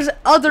there's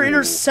other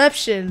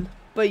interception,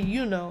 but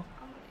Yuno.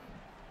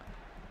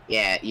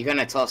 Yeah, you're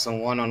gonna toss a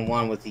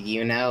one-on-one with the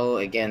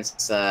Yuno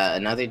against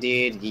another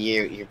dude.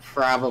 You're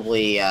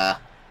probably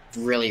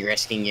really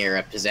risking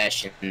your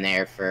possession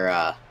there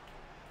for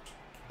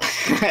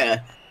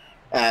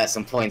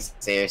some points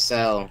there.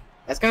 So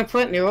that's gonna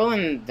put New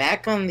Orleans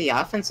back on the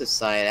offensive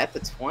side at the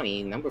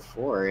 20. Number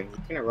 4, he's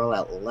gonna roll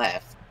out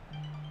left.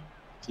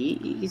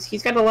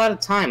 He's got a lot of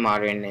time,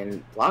 Modern,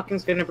 and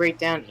blocking's gonna break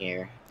down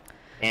here.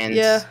 And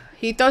yeah,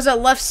 he throws that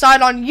left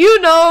side on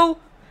Yuno,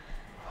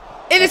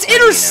 and it's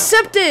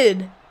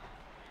intercepted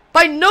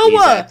by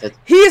Noah.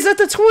 He is at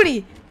the 20,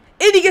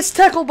 and he gets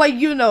tackled by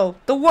Yuno,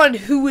 the one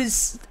who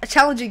is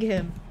challenging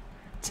him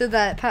to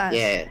that pass.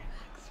 Yeah,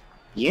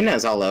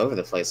 Yuno's all over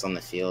the place on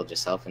the field,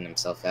 just helping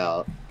himself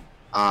out.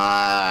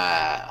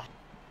 That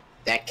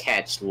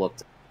catch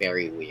looked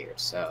very weird,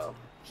 so.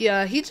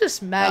 Yeah, he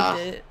just magged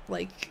it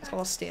like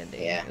while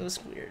standing. Yeah. It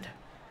was weird.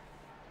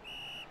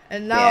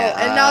 And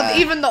now,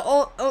 even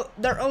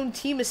their own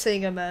team is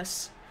saying a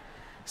mess.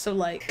 So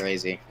like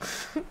crazy,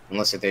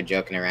 unless if they're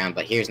joking around.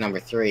 But here's number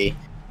 3,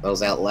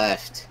 goes out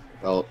left.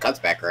 Well, cuts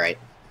back right.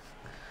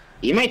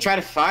 You may try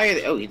to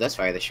fire. He does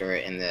fire the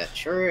short, and the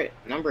short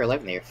number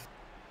 11 there.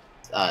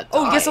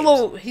 He gets a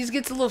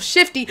little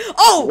shifty.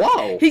 Oh,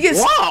 whoa!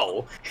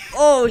 Whoa!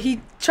 Oh,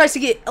 he tries to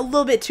get a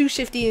little bit too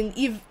shifty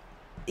and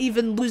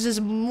even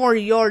loses more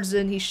yards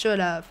than he should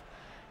have.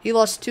 He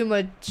lost too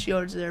much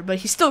yards there, but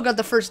he still got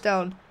the first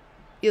down.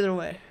 Either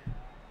way.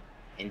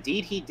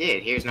 Indeed he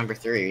did. Here's number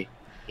 3.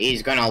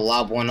 He's gonna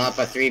lob one up,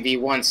 a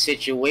 3v1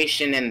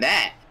 situation, and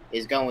that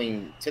is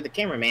going to the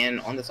cameraman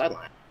on the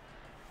sideline.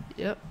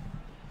 Yep.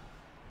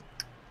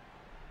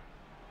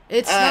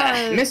 It's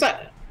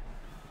not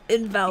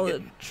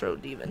invalid throw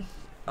demon.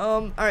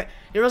 Alright.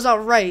 He rolls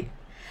out right.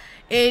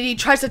 And he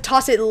tries to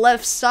toss it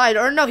left side.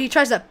 Or no, he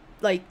tries to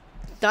like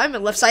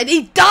diamond left side.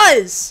 He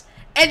does!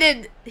 And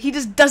then he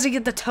just doesn't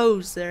get the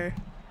toes there.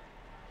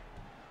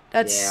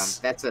 That's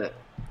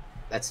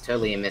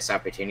totally a missed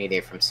opportunity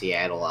there from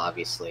Seattle,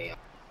 obviously.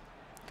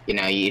 You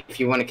know, if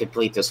you want to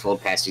complete those full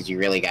passes, you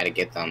really got to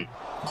get them.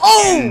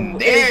 Oh! And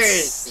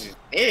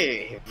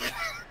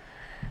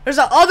there's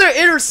another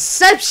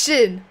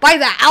interception by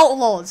the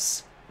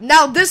Outlaws.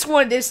 Now this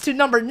one is to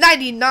number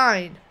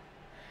 99.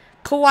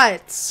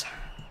 Coates.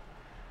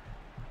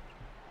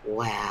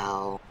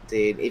 Wow,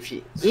 dude! If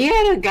you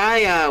had a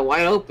guy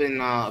wide open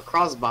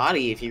across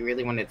body, if you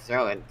really wanted to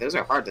throw it, those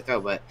are hard to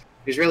throw. But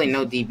there's really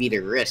no DB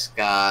to risk.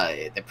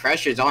 The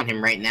pressure's on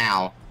him right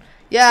now.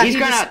 Yeah, he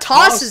just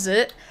tosses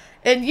it,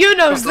 and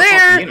Yuno's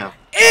there, and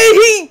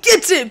he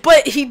gets it,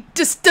 but he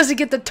just doesn't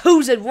get the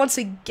toes in once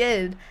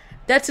again.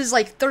 That's his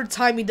like 3rd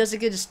time he doesn't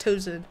get his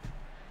toes in,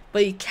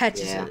 but he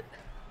catches it.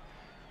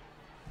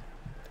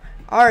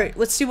 All right,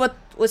 let's see what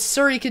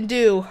Surrey can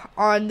do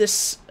on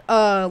this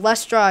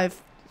last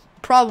drive.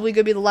 Probably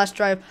gonna be the last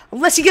drive,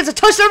 unless he gets a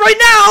touchdown right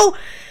now.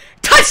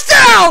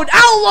 Touchdown,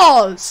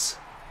 Outlaws!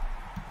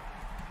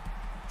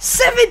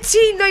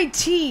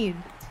 17-19.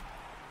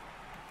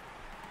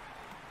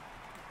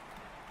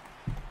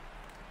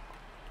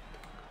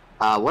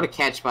 What a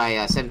catch by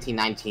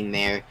 17-19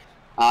 there.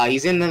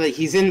 He's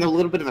in a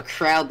little bit of a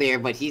crowd there,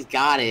 but he's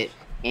got it,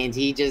 and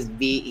he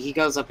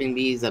goes up and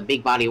he's a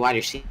big body wide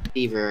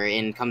receiver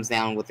and comes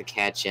down with the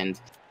catch,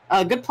 and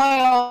good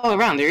play all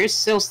around. There is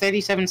still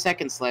 37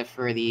 seconds left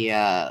for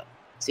the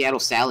Seattle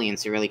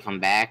Stallions to really come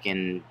back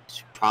and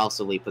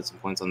possibly put some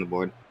points on the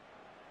board.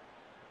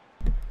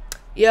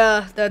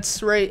 Yeah,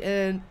 that's right,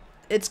 and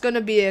it's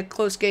gonna be a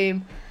close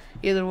game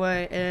either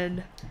way.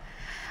 And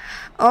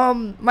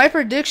my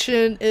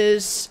prediction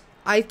is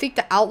I think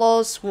the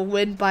Outlaws will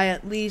win by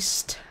at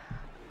least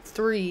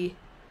 3.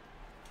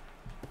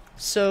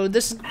 So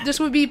this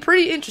would be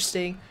pretty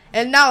interesting.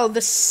 And now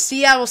the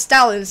Seattle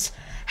Stallions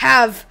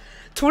have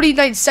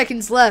 29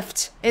 seconds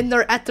left, and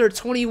they're at their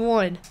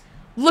 21,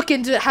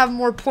 looking to have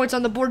more points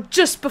on the board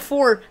just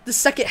before the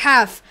second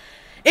half.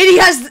 And he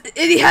has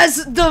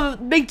the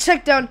big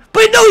check down,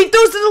 but no, he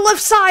throws to the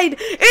left side,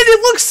 and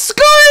it looks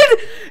good.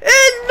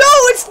 And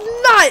no, it's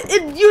not.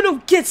 And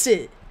Yuno gets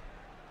it.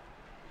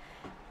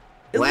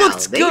 It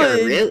looks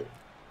good.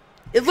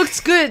 It looks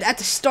good at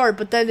the start,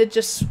 but then it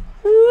just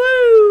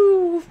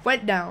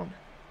went down.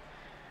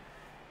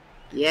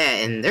 Yeah,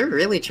 and they're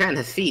really trying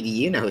to feed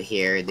Yuno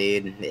here,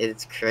 dude.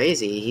 It's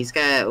crazy. He's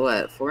got,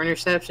 what, 4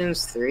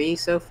 interceptions, 3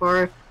 so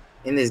far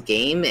in this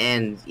game,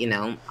 and, you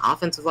know,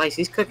 offensive-wise,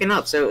 he's cooking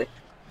up. So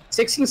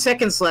 16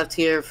 seconds left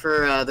here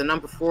for the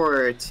number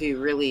 4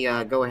 to really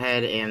go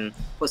ahead and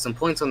put some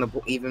points on the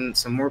board, even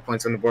some more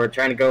points on the board,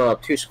 trying to go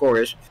up 2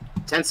 scores.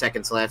 10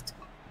 seconds left.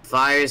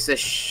 Fires the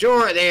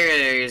short.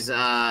 There's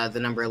the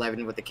number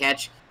 11 with the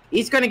catch.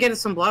 He's going to get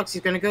some blocks.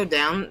 He's going to go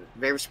down.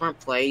 Very smart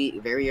play.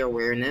 Very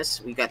awareness.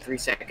 We got 3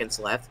 seconds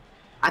left.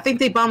 I think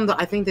they bombed the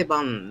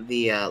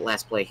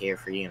last play here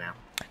for you now.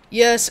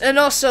 Yes, and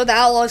also the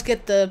Outlaws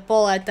get the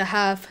ball at the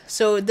half,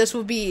 so this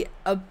will be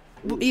a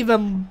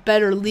even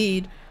better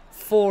lead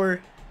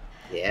for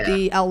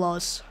the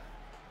Outlaws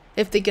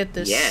if they get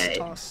this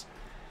toss.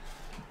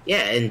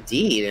 Yeah,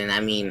 indeed. And I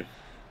mean,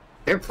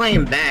 they're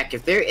playing back.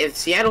 If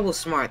Seattle was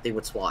smart, they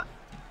would swat.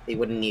 They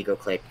wouldn't need to go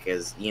click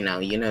because, you know,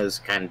 Yuno's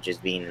kind of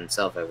just being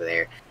himself over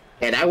there.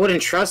 And I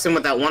wouldn't trust him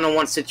with that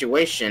one-on-one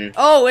situation.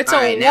 Oh, it's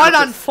a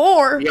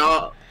 1-on-4.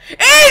 Y'all.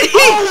 And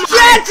he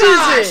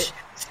catches it!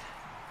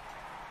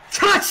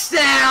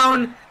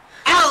 Touchdown!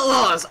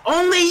 Outlaws!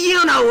 Only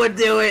Yuno would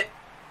do it!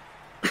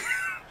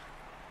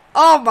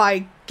 Oh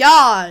my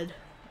god.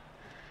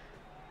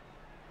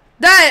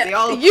 That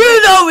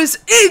Yuno is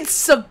in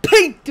some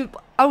pink. Dude,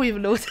 I don't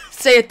even know what to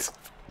say it,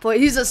 but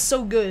he's just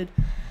so good.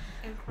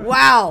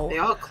 Wow. They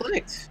all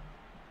clicked.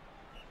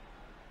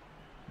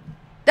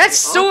 That's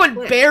so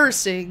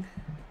embarrassing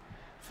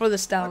for the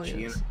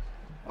Stallions.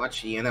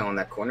 Watch Yuno on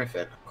that corner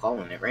fit. I'm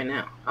calling it right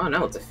now. Oh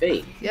no, it's a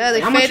fade. Yeah, they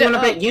How much you want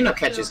to bet Yuno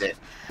catches it?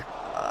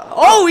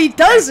 Oh, he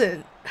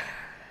doesn't.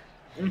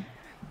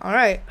 All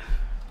right.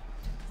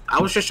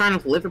 I was just trying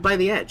to live it by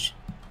the edge.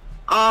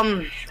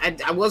 I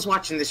was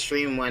watching the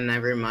stream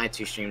whenever my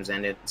 2 streams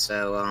ended,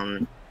 so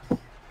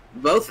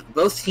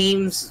both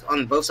teams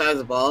on both sides of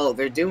the ball,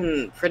 they're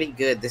doing pretty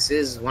good. This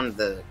is one of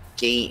the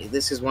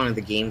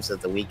games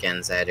of the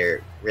weekends that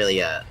are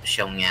really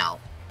showing out.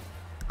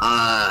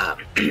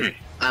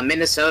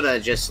 Minnesota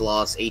just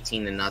lost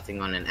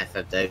 18-0 on an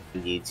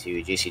FFW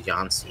to JC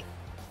Johnson.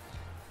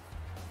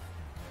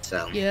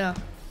 So yeah,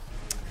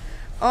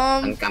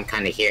 I'm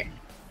kind of here.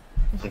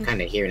 I'm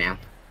kind of here now.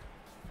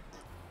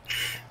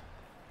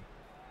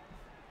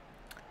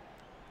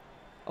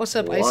 What's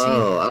up,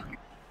 Whoa, Icy?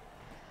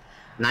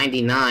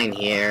 99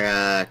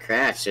 here.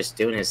 Kraft's just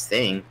doing his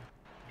thing,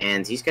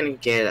 and he's gonna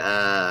get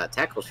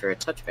tackles for a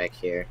touchback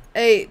here.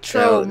 Hey,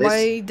 Tro,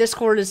 my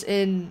Discord is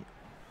in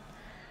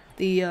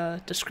the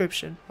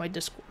description. My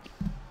Discord.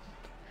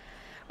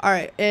 All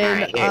right,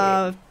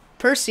 and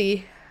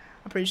Percy,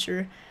 I'm pretty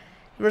sure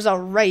he was out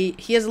right.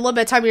 He has a little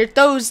bit of time here.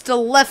 Throws to the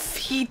left.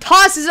 He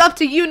tosses up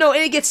to Yuno,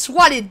 and it gets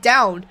swatted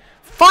down.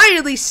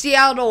 Finally,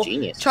 Seattle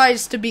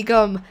tries to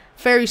become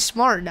very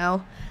smart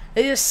now.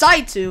 They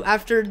decide to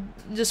after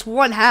just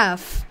 1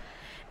 half,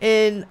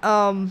 and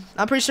I'm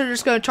pretty sure they're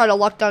just gonna try to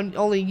lock down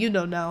only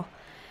Yuno now.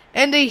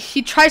 And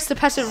he tries to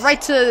pass it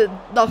right to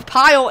the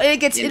pile, and it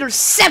gets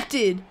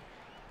intercepted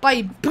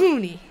by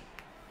Booney.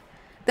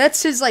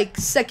 That's his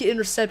second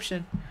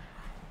interception.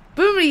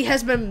 Booney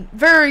has been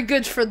very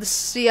good for the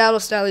Seattle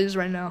Stallions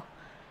right now.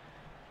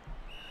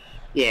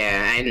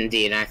 Yeah,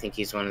 indeed. I think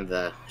he's one of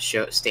the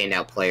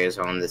standout players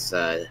on this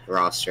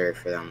roster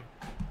for them.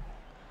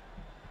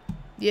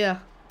 Yeah.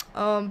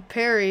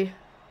 Perry.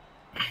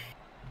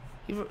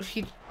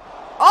 He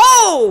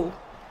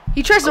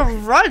tries to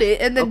run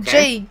it, and then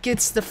Jay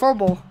gets the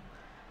fumble.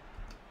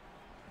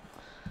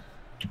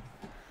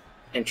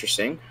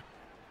 Interesting.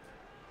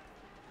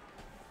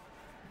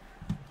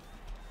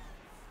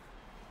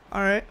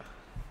 All right.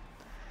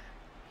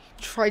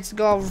 He tries to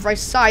go on right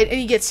side, and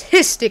he gets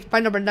his-sticked by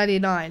number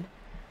 99.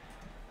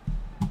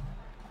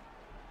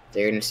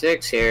 3rd and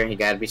 6 here. You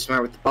got to be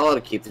smart with the ball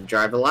to keep the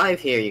drive alive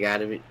here. You got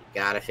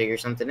to figure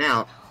something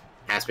out.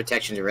 Pass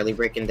protections are really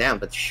breaking down,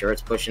 but sure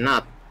it's pushing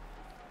up.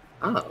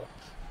 Oh.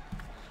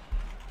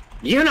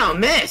 Yuno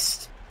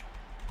missed!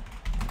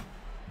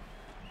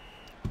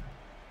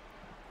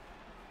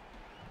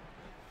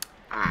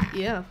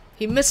 Yeah,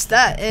 he missed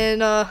that,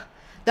 and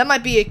that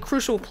might be a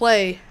crucial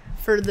play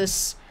for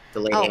this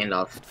Delayed out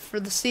handoff. for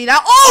the seed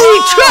out.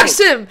 Oh, he tracks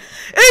him! And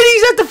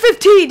he's at the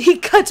 15. He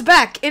cuts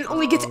back and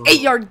only gets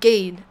 8-yard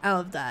gain out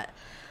of that.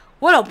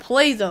 What a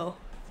play, though.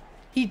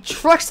 He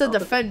trucks the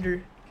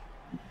defender.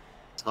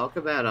 Talk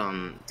about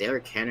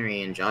Derrick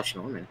Henry and Josh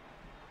Norman.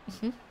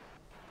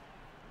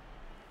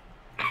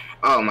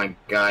 Oh my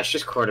gosh,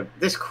 this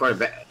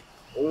quarterback.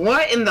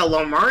 What in the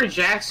Lamar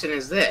Jackson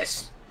is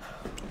this?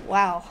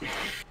 Wow.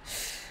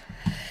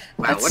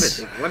 Wow,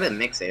 what a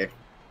mix there.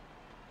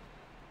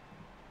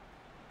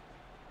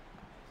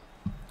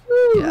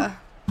 Yeah.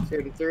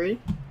 33.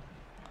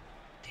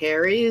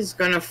 Terry is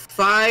gonna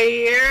fire,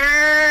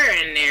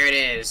 and there it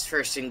is.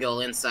 First and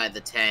goal inside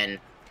the 10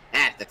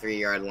 at the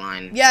 3-yard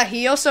line. Yeah,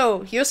 he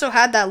also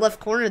had that left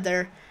corner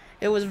there.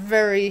 It was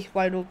very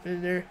wide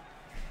open there.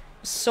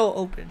 So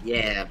open.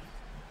 Yeah.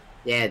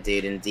 Yeah,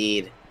 dude,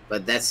 indeed.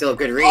 But that's still a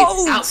good read.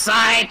 Oh!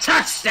 Outside,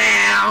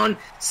 touchdown!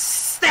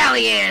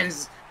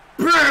 Stallions!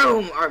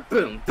 Boom! Or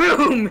boom,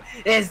 boom!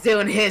 Is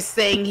doing his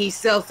thing. He's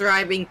still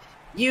thriving.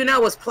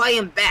 Was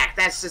playing back.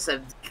 That's just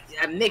a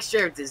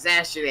mixture of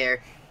disaster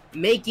there.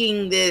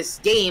 Making this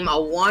game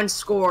a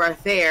one-score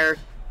affair.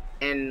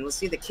 And let's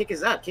see, the kick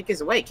is up. Kick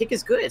is away. Kick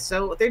is good.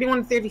 So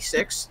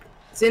 31-36.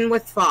 It's in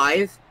with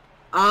 5.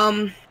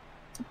 I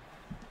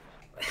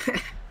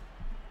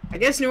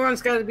guess New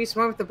Orleans got to be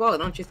smart with the ball,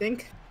 don't you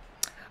think?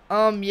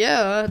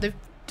 Yeah, they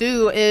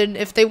do. And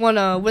if they want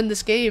to win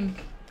this game,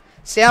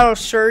 Seattle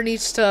sure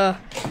needs to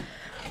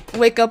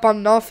wake up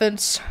on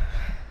offense.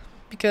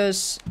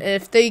 Because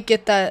if they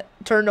get that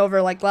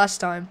turnover like last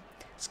time,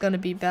 it's going to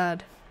be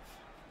bad.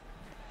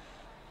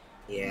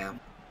 Yeah.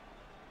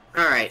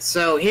 Alright,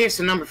 so here's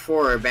the number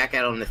 4 back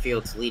out on the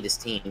field to lead his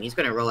team. He's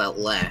going to roll out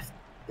left.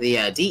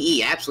 The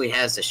DE absolutely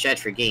has the shed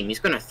for game. He's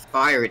going to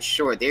fire it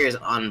short. There is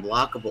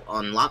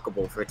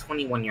unlockable for a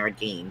 21-yard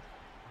gain.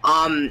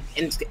 And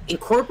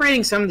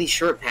incorporating some of these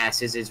short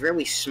passes is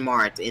really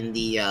smart in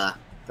the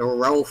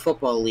Roll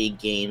Football League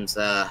games.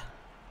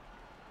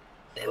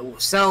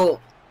 So,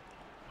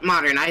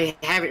 Modern, I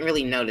haven't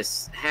really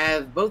noticed.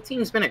 Have both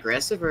teams been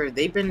aggressive, or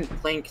they've been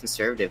playing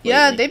conservative lately?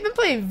 Yeah, they've been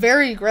playing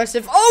very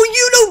aggressive.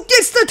 Oh,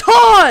 gets the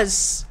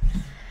toss!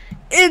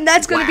 And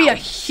that's going to be a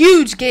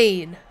huge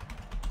gain.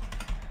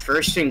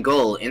 First and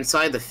goal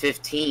inside the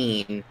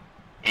 15,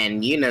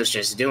 and Uno's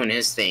just doing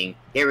his thing.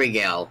 Here we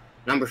go.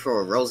 Number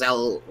 4 rolls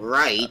out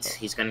right.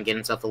 He's going to get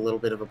himself a little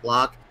bit of a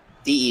block.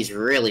 DE's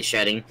really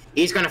shedding.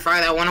 He's going to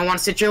fire that one-on-one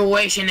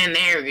situation, and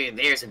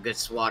there's a good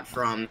swat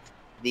from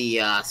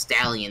the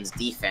Stallions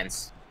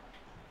defense.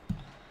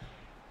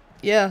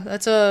 Yeah,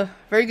 that's a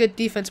very good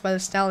defense by the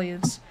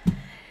Stallions.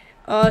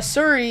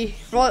 Surrey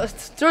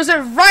throws it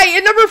right,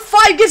 and number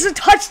 5 gets a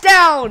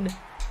touchdown.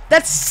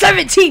 That's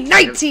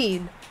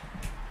 17-19.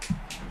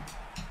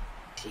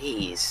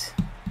 Jeez.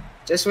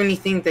 Just when you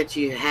think that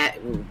you have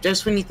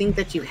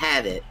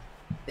it,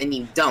 then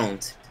you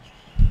don't.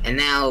 And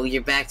now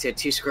you're back to a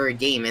 2-score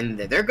game, and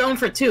they're going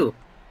for 2.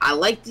 I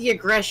like the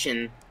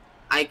aggression.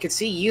 I could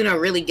see Uno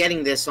really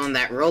getting this on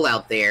that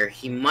rollout there.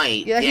 He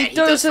might. Yeah, he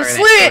throws a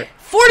slit.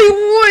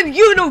 41.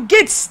 Uno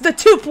gets the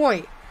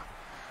 2-point.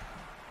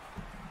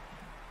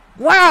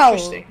 Wow.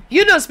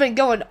 Uno's been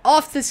going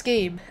off this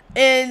game,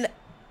 and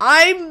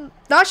I'm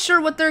not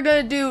sure what they're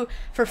gonna do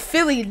for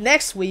Philly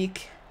next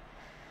week.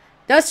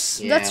 That's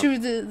who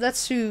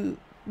the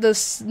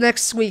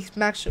next week's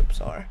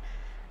matchups are.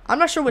 I'm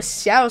not sure what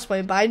Seattle's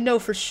playing, but I know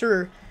for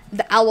sure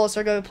the Outlaws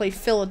are going to play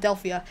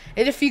Philadelphia.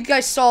 And if you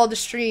guys saw the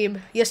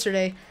stream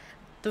yesterday,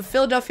 the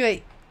Philadelphia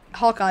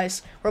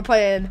Hawkeyes were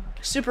playing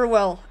super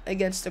well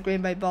against the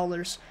Green Bay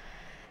Ballers.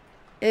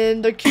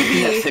 And their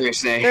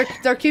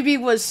QB, their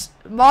QB was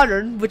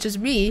Modern, which is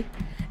me.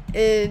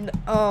 And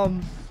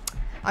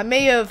I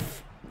may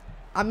have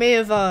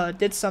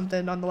did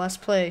something on the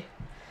last play,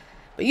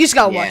 but you just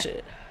gotta watch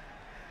it.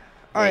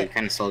 All right. You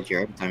kind of sold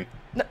your overtime.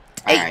 No,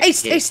 hey,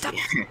 stop.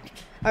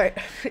 All right.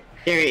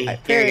 Here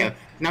we go.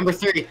 Number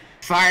 3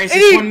 fires. And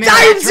he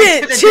dimes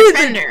it to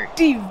the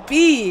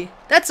DB.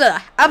 That's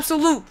a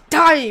absolute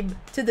dime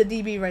to the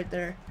DB right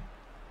there.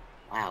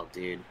 Wow,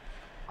 dude.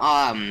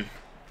 I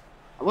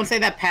wouldn't say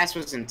that pass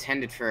was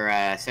intended for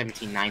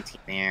 17-19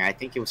 there. I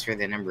think it was for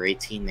the number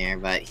 18 there,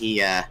 but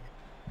he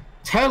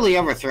totally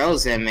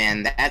overthrows him,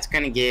 and that's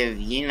going to give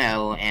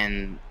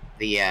and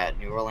the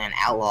New Orleans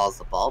Outlaws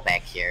the ball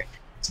back here.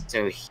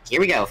 So here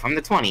we go from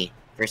the 20,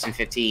 1st and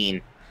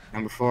 15.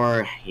 Number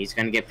 4, he's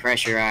going to get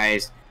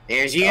pressurized.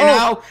 There's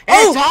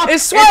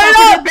it's swatted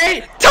up!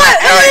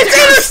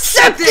 It's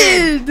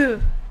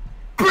intercepted!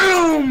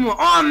 Boom!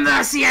 On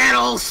the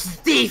Seattle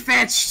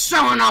defense,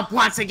 showing up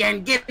once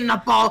again, getting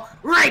the ball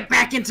right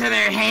back into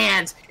their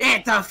hands.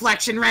 It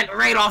deflection went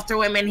right off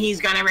to him, and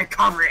he's going to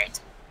recover it.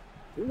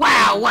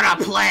 Wow, what a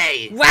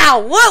play!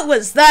 Wow, what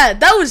was that?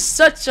 That was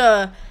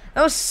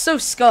so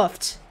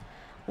scuffed.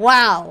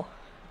 Wow.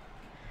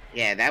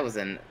 Yeah, that was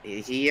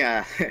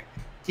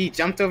he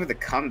jumped over the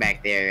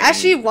comeback there.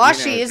 Actually,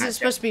 Washi isn't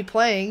supposed to be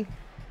playing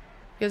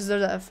because they're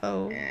the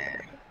FO. Yeah.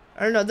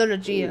 Or no, they're the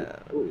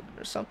GM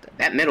or something.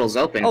 That middle's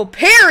open. Oh,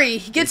 Perry!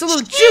 He gets a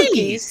little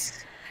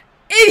jukey.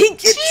 And he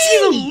gets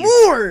even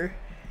more.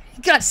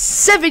 He got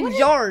 7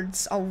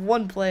 yards on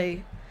one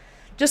play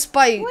just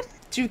by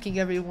juking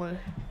everyone.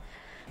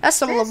 That's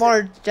some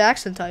Lamar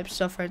Jackson type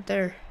stuff right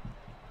there.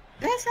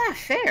 That's not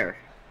fair.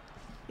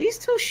 He's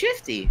too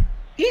shifty.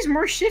 He's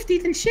more shifty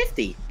than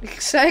shifty.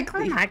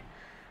 Exactly.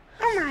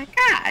 Oh my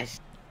gosh.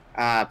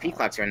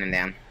 Peacock's running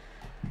down.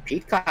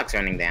 Peacock's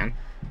running down.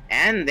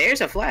 And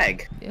there's a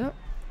flag. Yep.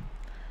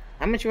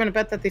 How much you want to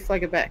bet that they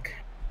flag it back?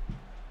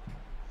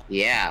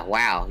 Yeah,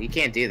 wow. You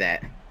can't do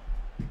that.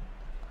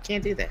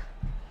 Can't do that.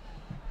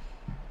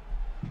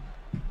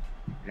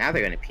 Now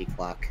they're going to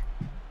peacock.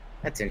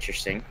 That's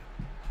interesting.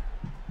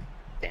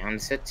 Down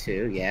to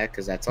 2, yeah,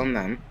 because that's on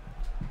them.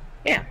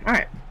 Yeah,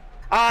 alright.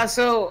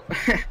 So,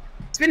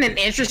 it's been an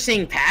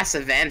interesting past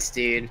events,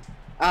 dude.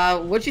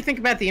 What'd you think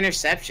about the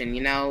interception?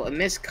 You know, a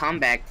missed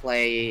comeback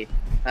play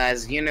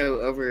as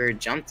over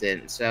jumped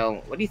it.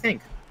 So, what do you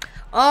think?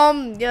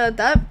 Yeah,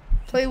 that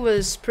play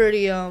was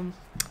pretty, it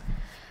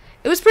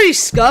was pretty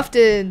scuffed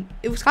and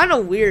it was kind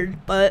of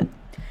weird, but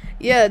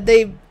yeah,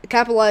 they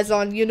capitalized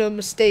on,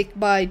 mistake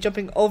by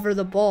jumping over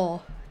the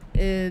ball,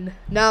 and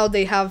now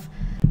they have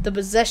the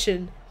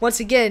possession once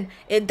again,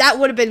 and that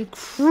would have been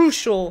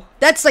crucial.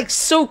 That's like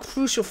so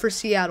crucial for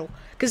Seattle,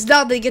 because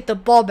now they get the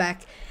ball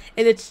back,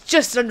 and it's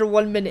just under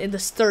 1 minute in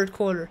this third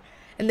quarter,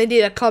 and they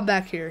need a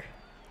comeback here.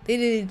 They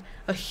need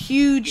a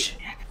huge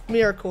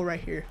miracle right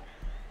here.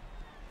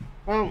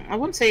 Well, I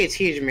wouldn't say it's a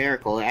huge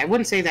miracle. I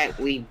wouldn't say that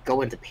we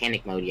go into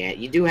panic mode yet.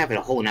 You do have a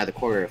whole another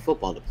quarter of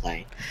football to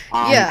play.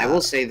 Yeah. I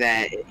will say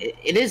that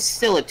it is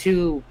still a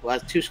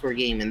two-score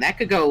game, and that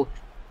could go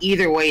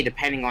either way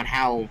depending on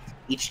how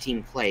each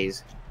team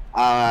plays.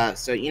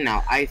 So,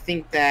 I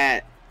think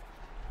that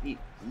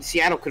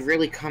Seattle could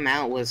really come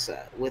out with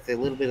a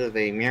little bit of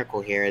a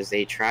miracle here as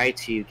they try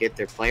to get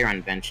their player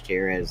unbenched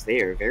here, as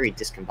they are very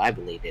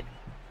discombobulated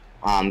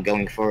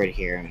going forward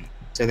here.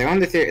 So they're on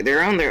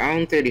their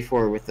own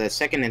 34 with the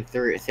second and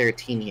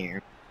 13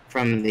 here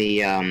from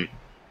the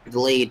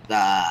delayed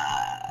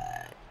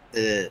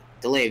the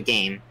delay of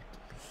game.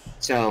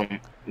 So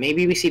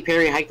maybe we see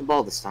Perry hike the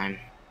ball this time.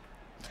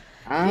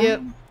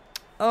 Yep.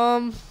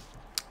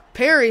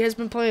 Perry has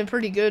been playing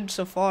pretty good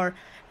so far.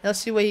 Let's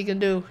see what he can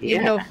do.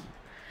 Yeah.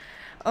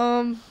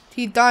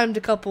 He dimed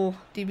a couple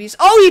DBs.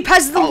 Oh, he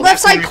passes the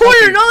left side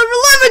corner. Another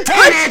 11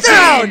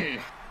 touchdown.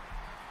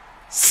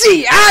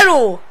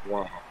 Seattle.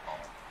 Wow.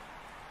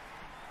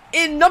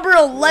 In number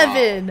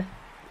 11,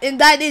 and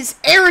that is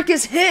Eric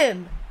is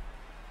him.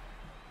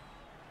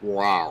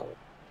 Wow.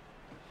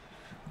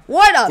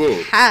 What a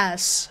Dude.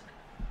 pass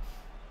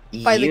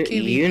by the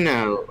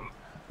QB.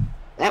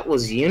 That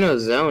was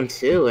zone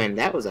too, and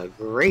that was a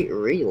great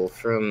reel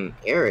from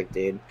Eric,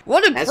 dude.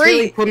 What a That's great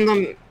really putting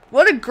them.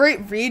 What a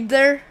great read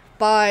there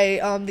by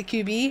the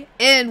QB,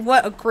 and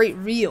what a great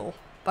reel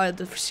by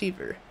the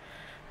receiver.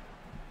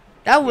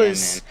 That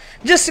was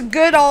just a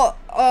good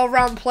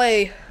all-around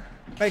play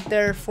right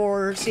there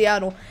for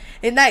Seattle,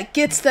 and that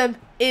gets them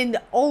in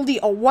only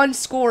a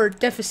 1-score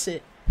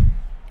deficit.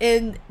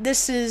 And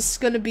this is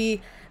going to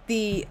be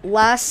the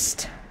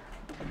last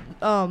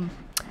the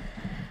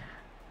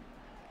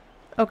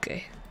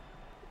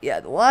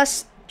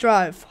last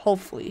drive,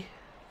 hopefully,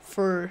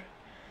 for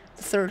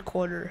the third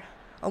quarter.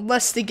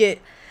 Unless they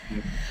get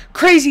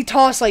crazy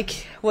toss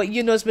like what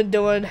Yuno's been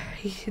doing.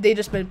 They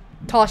just been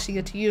tossing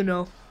it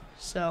to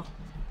So,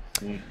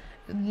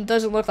 it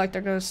doesn't look like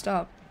they're going to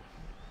stop.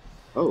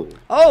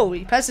 Oh,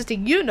 he passes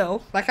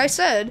to like I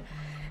said,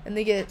 and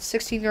they get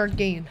 16-yard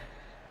gain.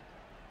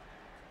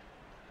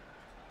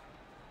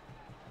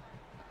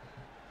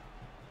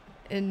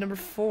 And number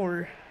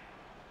 4.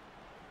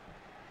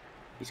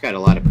 He's got a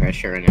lot of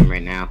pressure on him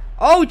right now.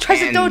 Oh, he tries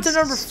to throw it to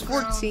number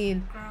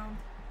 14. Ground.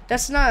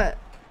 That's not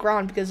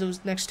ground because it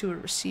was next to a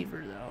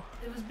receiver, though.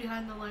 It was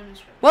behind the line of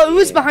scrimmage. Well, it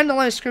was behind the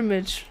line of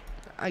scrimmage,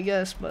 I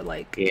guess, but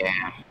like,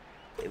 Yeah.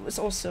 it was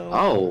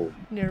also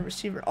near a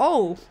receiver.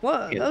 Oh,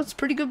 what? Yeah. That was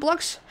pretty good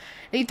blocks.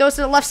 And he throws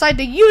to the left side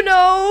to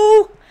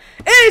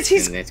and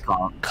he's And it's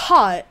caught.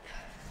 caught.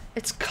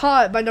 It's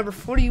caught by number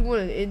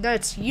 41, and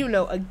that's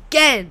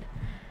again.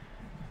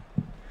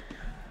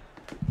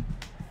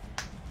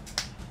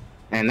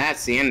 And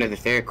that's the end of the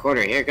third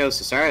quarter. Here goes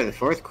the start of the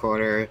fourth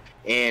quarter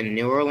in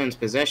New Orleans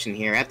possession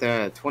here at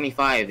the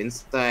 25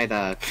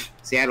 inside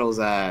Seattle's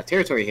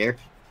territory here.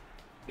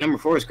 Number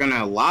 4 is going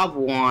to lob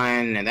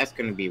one, and that's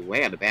going to be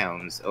way out of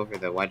bounds over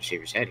the wide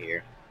receiver's head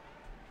here.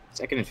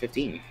 2nd and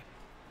 15.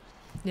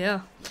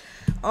 Yeah.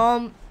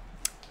 The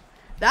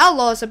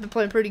Outlaws have been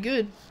playing pretty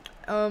good,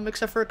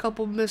 except for a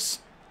couple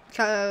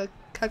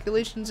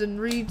calculations and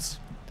reads.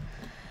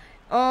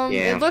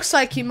 It looks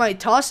like he might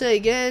toss it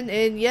again,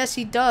 and yes,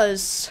 he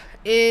does.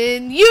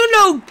 And he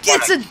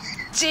gets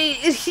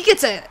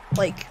a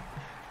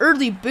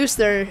early boost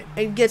there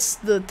and gets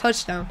the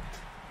touchdown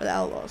for the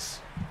Outlaws.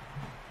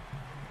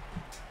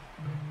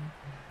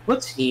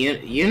 What's he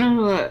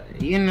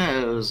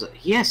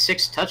has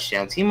 6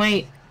 touchdowns.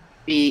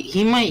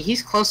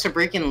 He's close to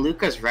breaking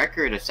Luca's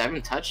record of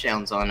 7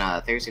 touchdowns on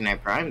Thursday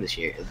Night Prime this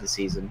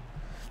season.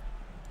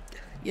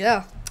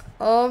 Yeah.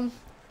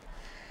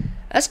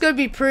 That's gonna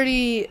be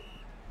pretty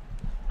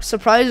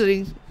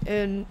surprising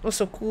and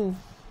also cool.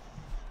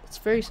 It's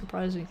very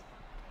surprising.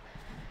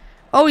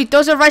 Oh, he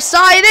throws it right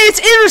side and it's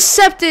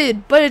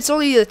intercepted, but it's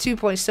only a 2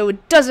 points, so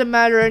it doesn't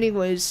matter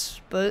anyways.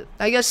 But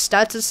I guess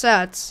stats is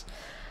stats.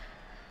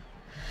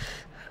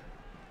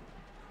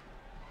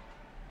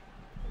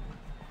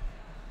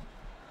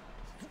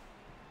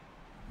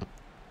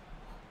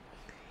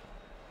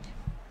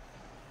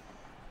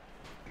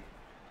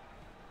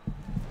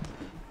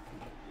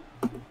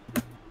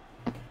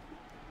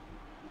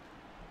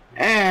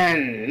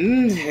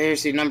 And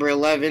there's the number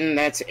 11.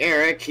 That's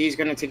Eric. He's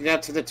going to take it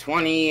out to the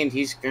 20, and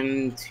he's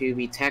going to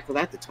be tackled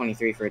at the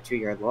 23 for a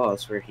 2-yard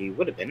loss, where he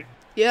would have been.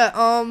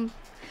 Yeah.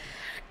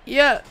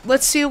 Yeah.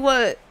 Let's see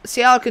what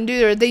Seattle can do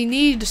there. They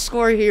need to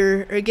score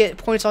here or get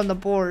points on the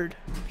board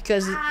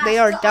because they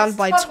are down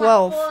by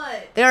 12.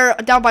 They're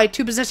down by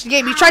 2 possession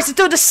game. He tries to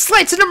throw the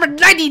slant to number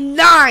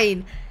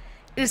 99.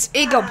 It's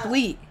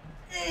incomplete.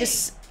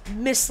 Just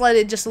misled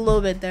it just a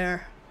little bit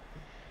there,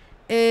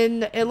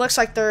 and it looks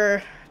like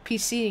they're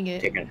PCing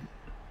it.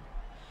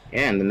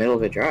 Yeah, in the middle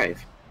of a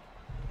drive.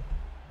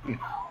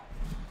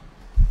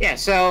 Yeah,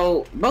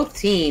 so both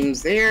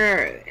teams,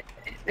 they're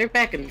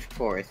back and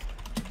forth.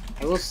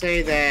 I will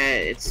say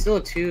that it's still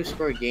a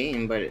 2-score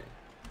game, but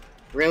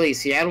really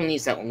Seattle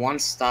needs that one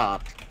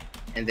stop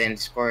and then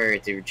score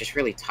to just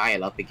really tie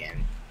it up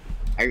again.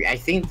 I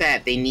think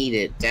that they need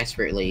it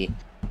desperately.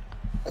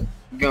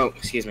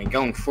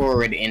 Going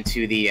forward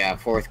into the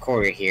 4th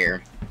quarter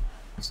here.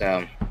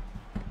 So,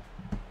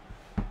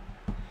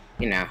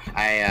 you know,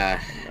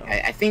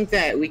 I think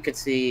that we could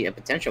see a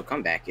potential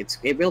comeback.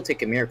 It will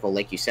take a miracle,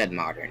 like you said,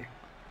 Modern.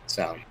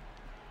 So.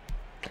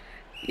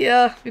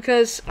 Yeah,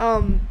 because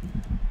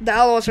the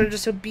Outlaws are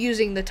just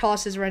abusing the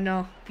tosses right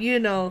now. You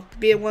know,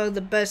 being one of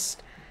the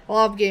best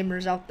lob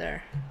gamers out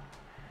there,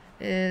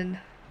 and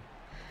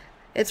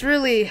it's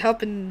really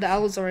helping the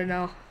Outlaws right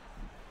now.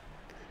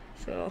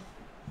 So.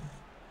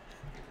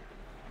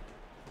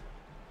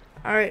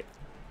 Alright.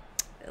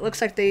 It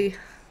looks like they...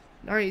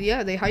 Alright,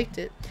 yeah, they hiked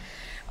it.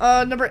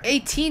 Number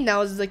 18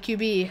 now is the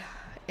QB.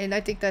 And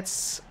I think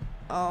that's...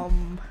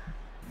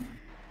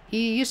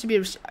 He used to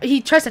be...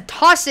 He tries to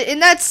toss it,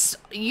 and that's...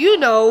 You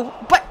know...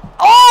 But...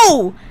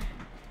 Oh!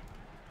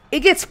 It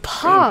gets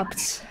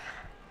popped.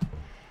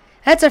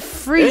 That's a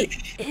free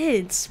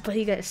hit, but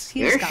he just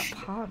got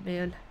popped,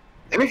 man.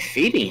 They were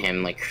feeding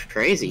him like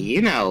crazy.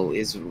 You know,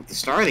 is the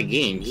star of the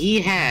game. He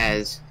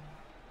has...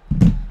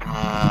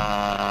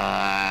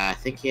 I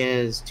think he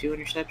has 2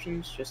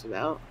 interceptions, just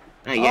about.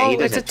 Oh, yeah, he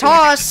does it's a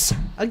toss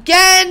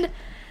again.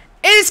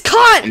 It's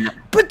caught,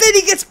 but then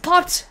he gets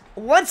popped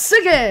once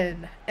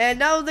again, and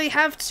now they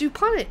have to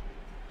punt it.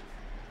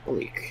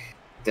 Holy,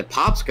 the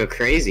pops go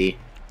crazy.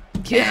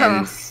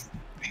 Yeah. And,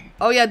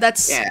 oh yeah,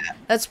 that's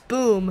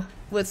Boom.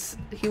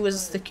 He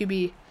was the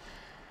QB.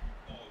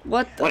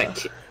 What?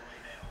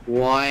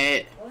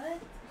 What?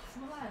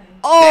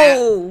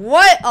 Oh,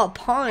 what a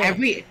punt!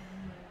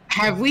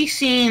 Have we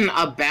seen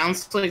a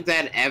bounce like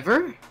that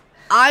ever?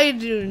 I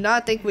do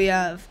not think we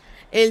have.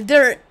 And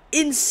they're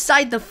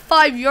inside the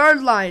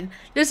 5-yard line.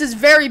 This is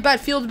very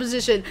bad field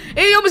position. And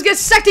he almost gets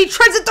sacked. He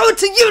tries to throw it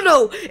to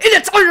and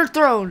it's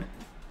underthrown.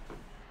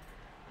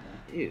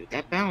 Dude,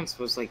 that bounce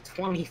was like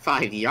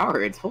 25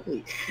 yards.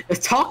 Holy,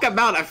 talk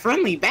about a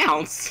friendly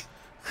bounce.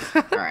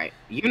 All right,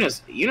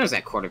 Yuno's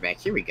that quarterback.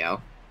 Here we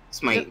go.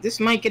 This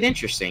might get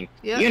interesting.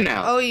 Yep.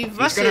 Yuno. Oh,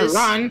 he's gonna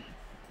run.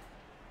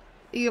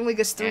 He only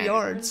gets 3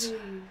 yards.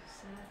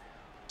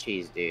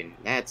 Jeez, dude.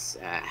 That's,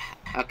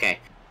 okay.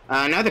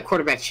 Another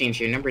quarterback change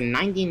here. Number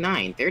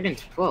 99, 3rd and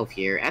 12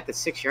 here at the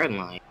 6-yard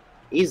line.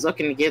 He's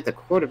looking to give the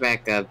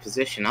quarterback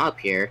position up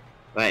here,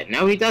 but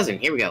no, he doesn't.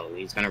 Here we go.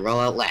 He's going to roll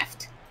out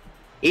left.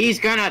 He's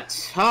going to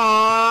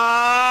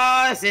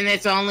toss, and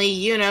it's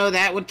only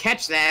that would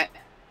catch that.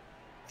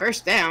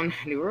 First down,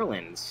 New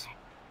Orleans.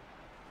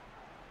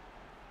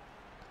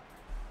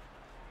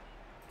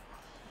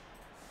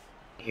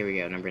 Here we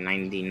go, number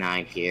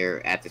 99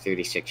 here at the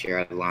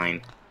 36-yard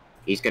line.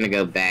 He's going to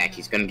go back.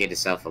 He's going to get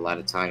himself a lot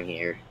of time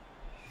here.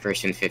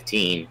 1st and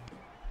 15.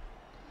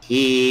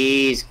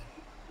 He's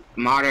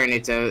Modern.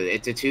 It's a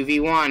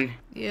 2v1.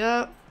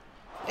 Yep.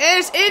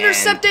 It's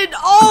intercepted.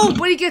 Oh,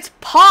 but he gets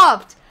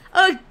popped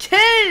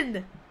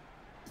again.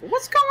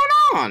 What's going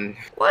on?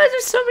 Why are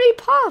there so many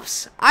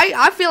pops?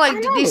 I feel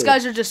like these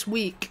guys are just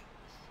weak.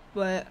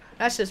 But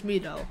that's just me,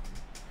 though.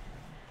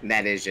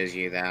 That is just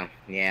you, though.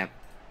 Yeah.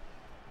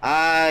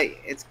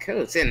 It's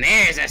Coates, and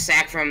there's a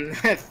sack from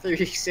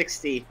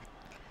 360.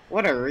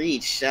 What a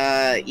reach.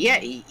 Yeah,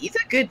 he's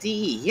a good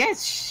DE. He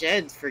has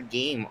shed for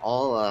game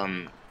all,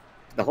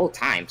 the whole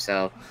time,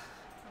 so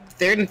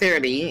 3rd and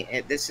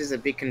 30. This is a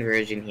big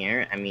conversion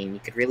here. I mean, you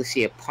could really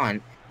see a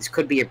punt. This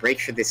could be a break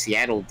for the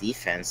Seattle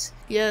defense.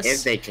 Yes.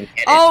 If they can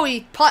get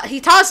it.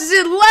 He tosses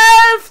it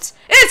left!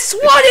 It's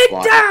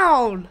swatted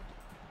down!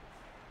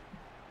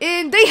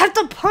 And they have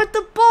to punt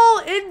the ball,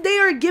 and they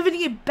are giving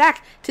it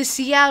back to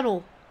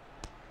Seattle.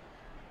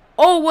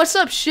 Oh, what's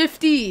up,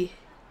 Shifty?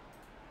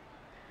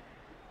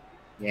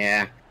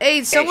 Yeah.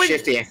 Hey, someone... Hey,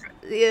 Shifty.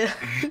 Yeah.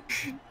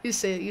 You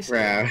say it,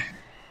 Bro.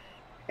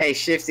 Hey,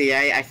 Shifty,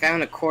 I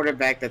found a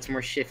quarterback that's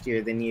more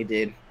shiftier than you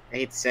did. I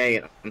hate to say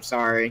it. I'm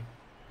sorry.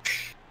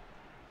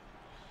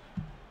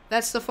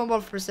 That's the fumble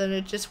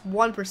percentage, just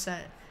 1%.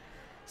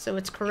 So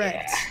it's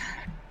correct. Yeah.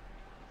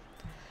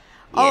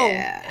 Oh,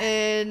 Yeah.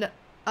 and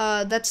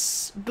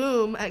that's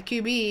Boom at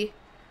QB.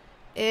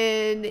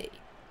 And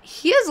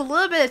he has a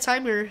little bit of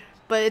time here,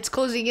 but it's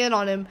closing in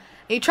on him. And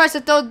he tries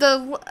to throw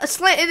the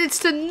slant, and it's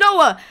to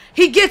Noah.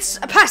 He gets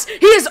a pass.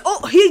 He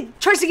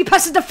tries to get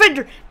past the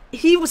defender.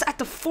 He was at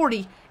the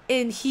 40,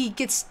 and he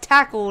gets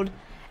tackled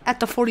at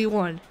the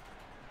 41.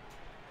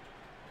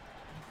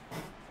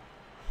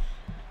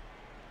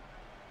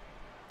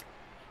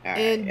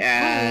 And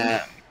Boom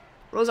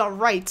rolls out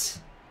right.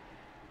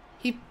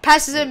 He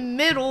passes it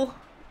middle,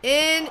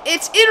 and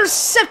it's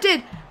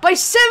intercepted by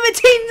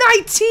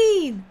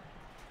 17-19.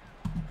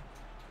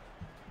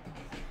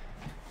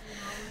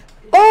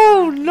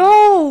 Oh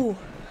no!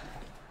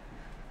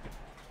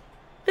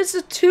 It's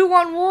a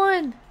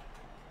 2-on-1.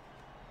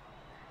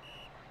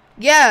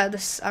 Yeah,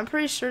 I'm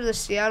pretty sure the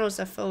Seattle's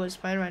FO is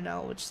playing right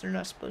now, which they're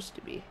not supposed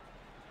to be.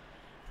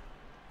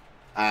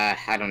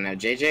 I don't know.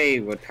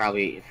 JJ would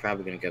probably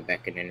gonna go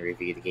back in and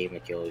review the game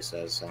like he always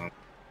does.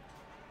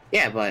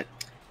 Yeah, but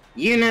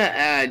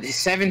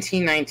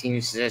 17-19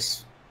 is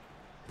just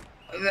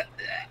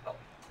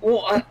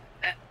what?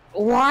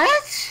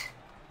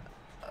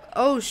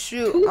 Oh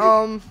shoot.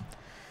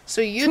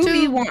 So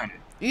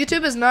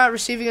YouTube is not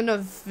receiving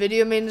enough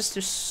video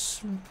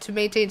maintenance to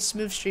maintain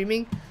smooth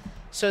streaming,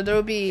 so there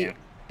will be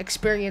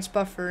experience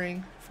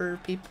buffering for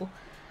people.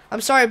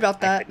 I'm sorry about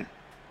that.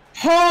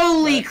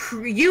 Holy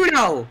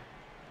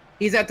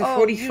he's at the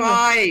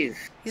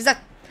 45.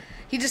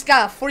 He just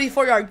got a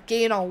 44-yard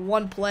gain on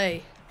one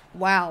play.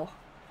 Wow.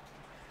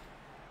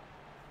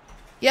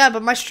 Yeah,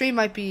 but my stream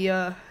might be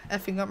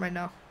effing up right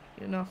now,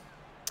 you know.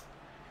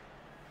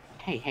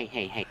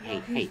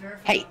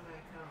 Hey.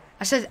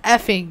 I said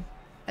effing.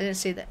 I didn't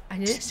say that. I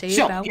didn't say it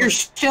about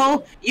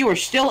you were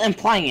still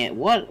implying it.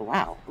 What?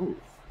 Wow. Ooh.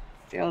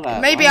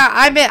 Maybe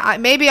I meant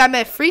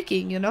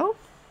freaking, you know?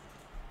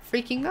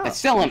 Freaking out.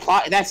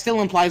 That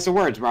still implies the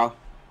words, bro.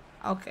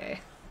 Okay.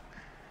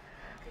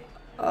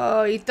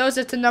 Oh, he throws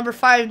it to number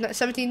 5,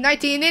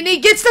 17-19, and he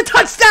gets the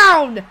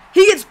touchdown!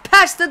 He gets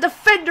past the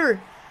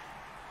defender!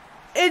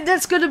 And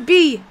that's gonna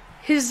be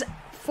his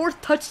 4th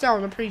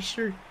touchdown, I'm pretty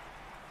sure.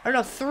 Or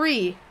no,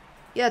 3.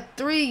 Yeah,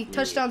 3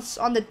 touchdowns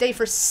on the day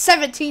for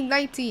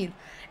 17-19.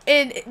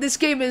 And this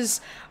game is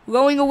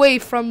going away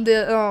from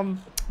the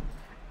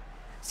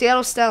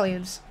Seattle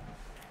Stallions.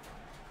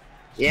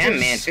 Yeah,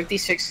 man,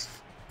 56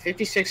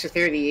 to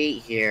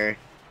 38 here.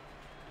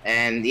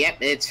 And yep,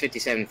 it's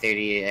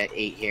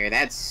 57-38 here.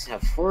 That's a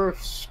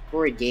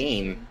 4-score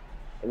game.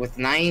 With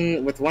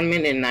 1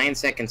 minute and 9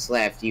 seconds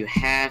left, you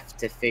have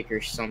to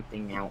figure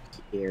something out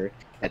here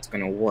that's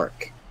gonna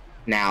work.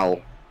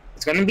 Now,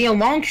 it's gonna be a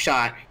long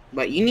shot,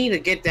 but you need to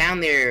get down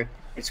there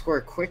and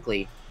score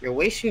quickly. You're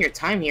wasting your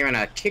time here on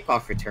a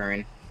kickoff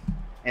return,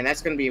 and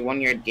that's gonna be a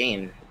 1-yard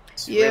gain.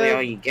 That's really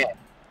all you get.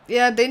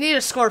 Yeah, they need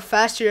to score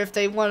faster if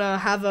they wanna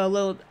have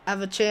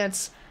a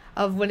chance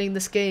of winning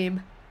this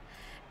game.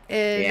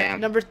 And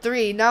number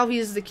 3, now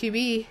he's the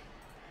QB,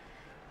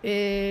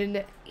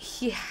 and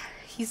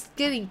he's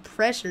getting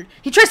pressured.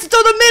 He tries to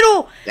throw the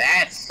middle.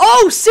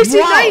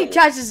 69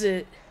 catches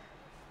it,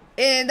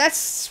 and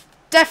that's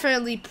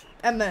definitely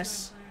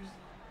MS.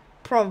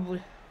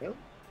 Probably. Really?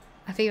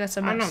 I think that's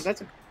MS. I don't know.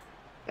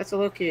 That's a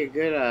low-key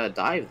good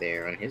dive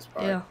there on his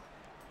part. Yeah.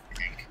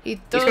 He's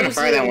gonna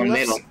fire that one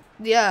middle.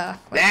 Yeah.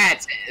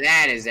 That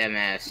is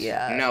MS.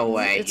 Yeah. No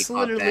way. It's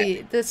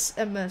literally this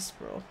MS,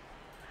 bro.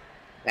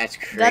 That's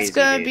crazy.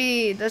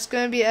 That's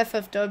gonna be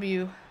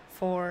FFW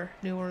for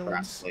New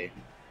Orleans. Probably.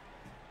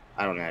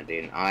 I don't know,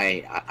 dude.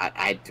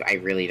 I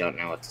really don't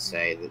know what to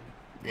say.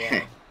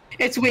 Yeah.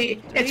 It's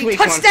week.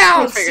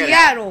 Touchdown,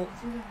 Seattle.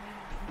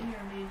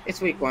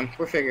 It's week 1.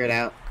 We'll figure it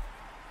out.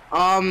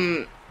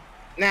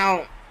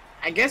 Now,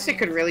 I guess it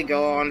could really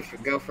go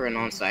for an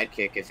onside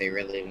kick if they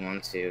really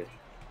want to.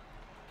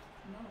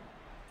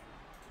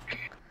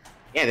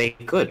 Yeah, they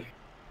could.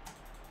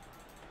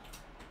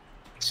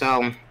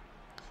 So,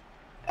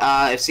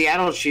 if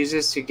Seattle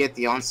chooses to get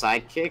the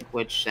onside kick,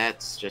 which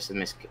that's just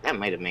a that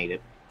might have made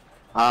it.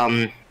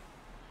 And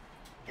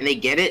they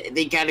get it,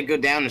 they got to go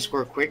down and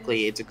score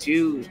quickly. It's a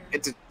two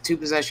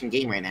possession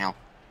game right now.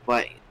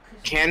 But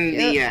can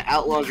the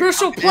Outlaws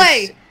crucial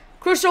play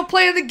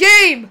of the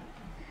game,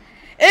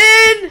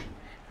 and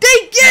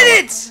they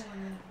get it.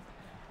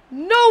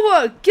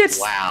 Noah gets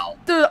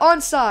the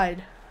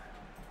onside.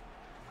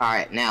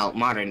 Alright, now,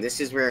 Modern,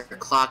 this is where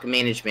clock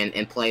management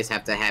and plays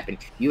have to happen.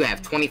 You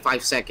have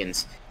 25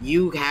 seconds.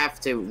 You have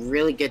to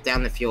really get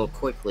down the field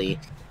quickly.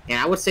 And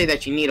I would say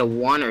that you need a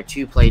 1 or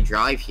 2 play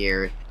drive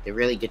here to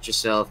really get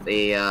yourself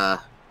a,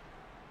 what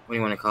do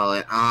you want to call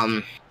it?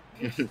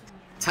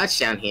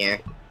 Touchdown here.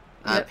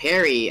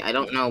 Perry, I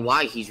don't know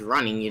why he's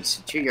running. It's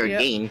a 2-yard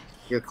gain.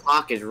 Your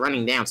clock is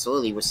running down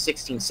slowly with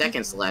 16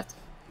 seconds left.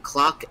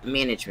 Clock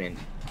management,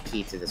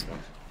 key to this one.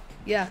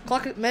 Yeah,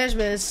 clock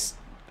management is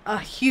a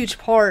huge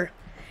part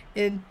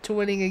into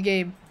winning a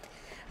game.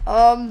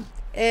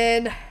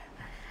 And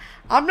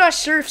I'm not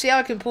sure if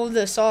Seattle can pull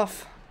this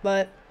off,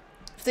 but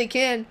if they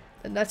can,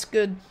 then that's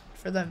good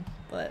for them.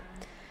 But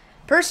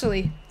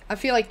personally, I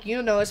feel like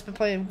it's been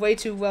playing way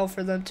too well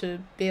for them to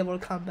be able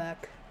to come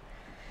back.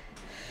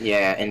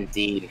 Yeah,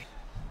 indeed.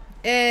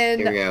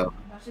 And Here we go.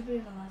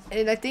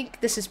 And I think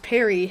this is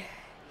Perry.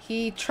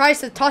 He tries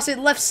to toss it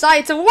left side.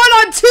 It's a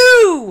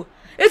 1-on-2.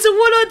 It's a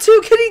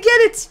 1-on-2. Can he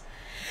get it?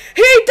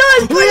 He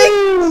does, but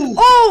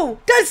oh,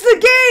 that's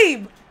the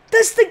game.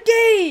 That's the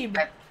game.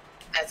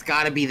 That's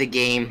gotta be the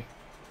game.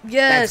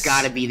 Yes. That's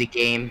gotta be the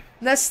game.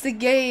 That's the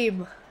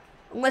game.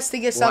 Unless they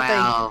get something.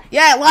 Wow.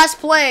 Yeah, last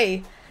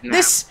play. No.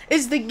 This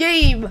is the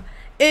game.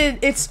 And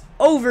it's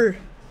over.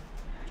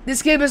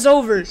 This game is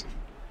over.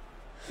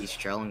 He's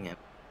trolling him.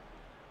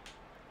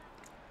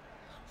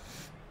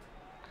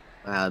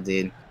 Wow,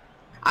 dude.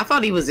 I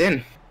thought he was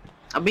in.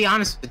 I'll be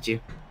honest with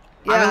you.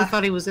 Yeah. I really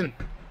thought he was in.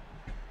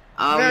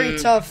 Very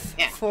tough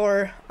yeah.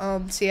 for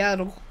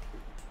Seattle.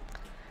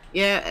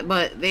 Yeah,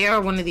 but they are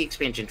one of the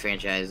expansion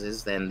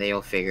franchises. Then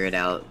they'll figure it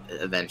out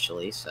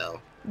eventually. So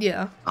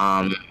Yeah.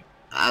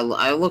 I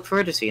look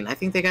forward to seeing. I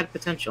think they got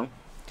potential.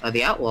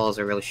 The Outlaws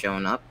are really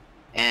showing up.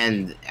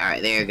 And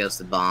alright, there goes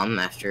the bomb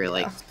after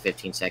like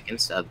 15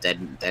 seconds of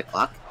dead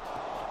clock.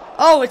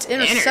 Oh, it's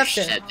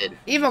intercepted. Intercepted.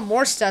 Even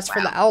more stats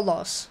for the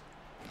Outlaws.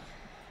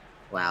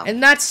 Wow.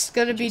 And that's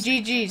gonna be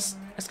GG's.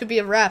 That's gonna be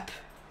a wrap.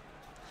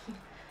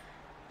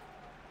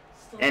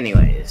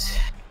 Anyways.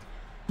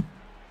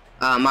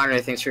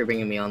 Modern, thanks for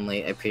bringing me on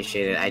late. I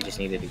appreciate it. I just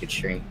needed a good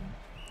stream.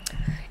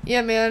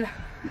 Yeah, man.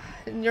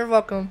 You're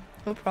welcome.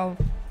 No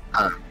problem.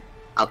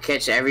 I'll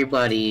catch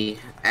everybody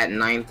at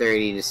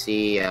 9:30 to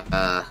see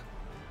the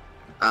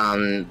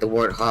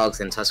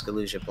Warthogs and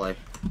Tuscaloosa play.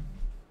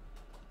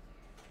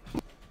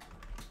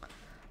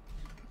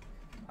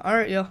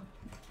 Alright, yo.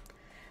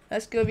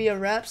 That's gonna be a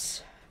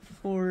wraps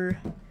for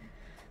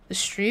the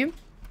stream.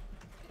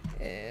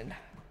 And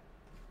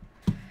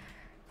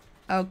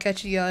I'll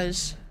catch you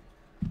guys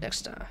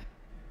next time.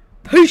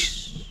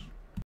 Peace!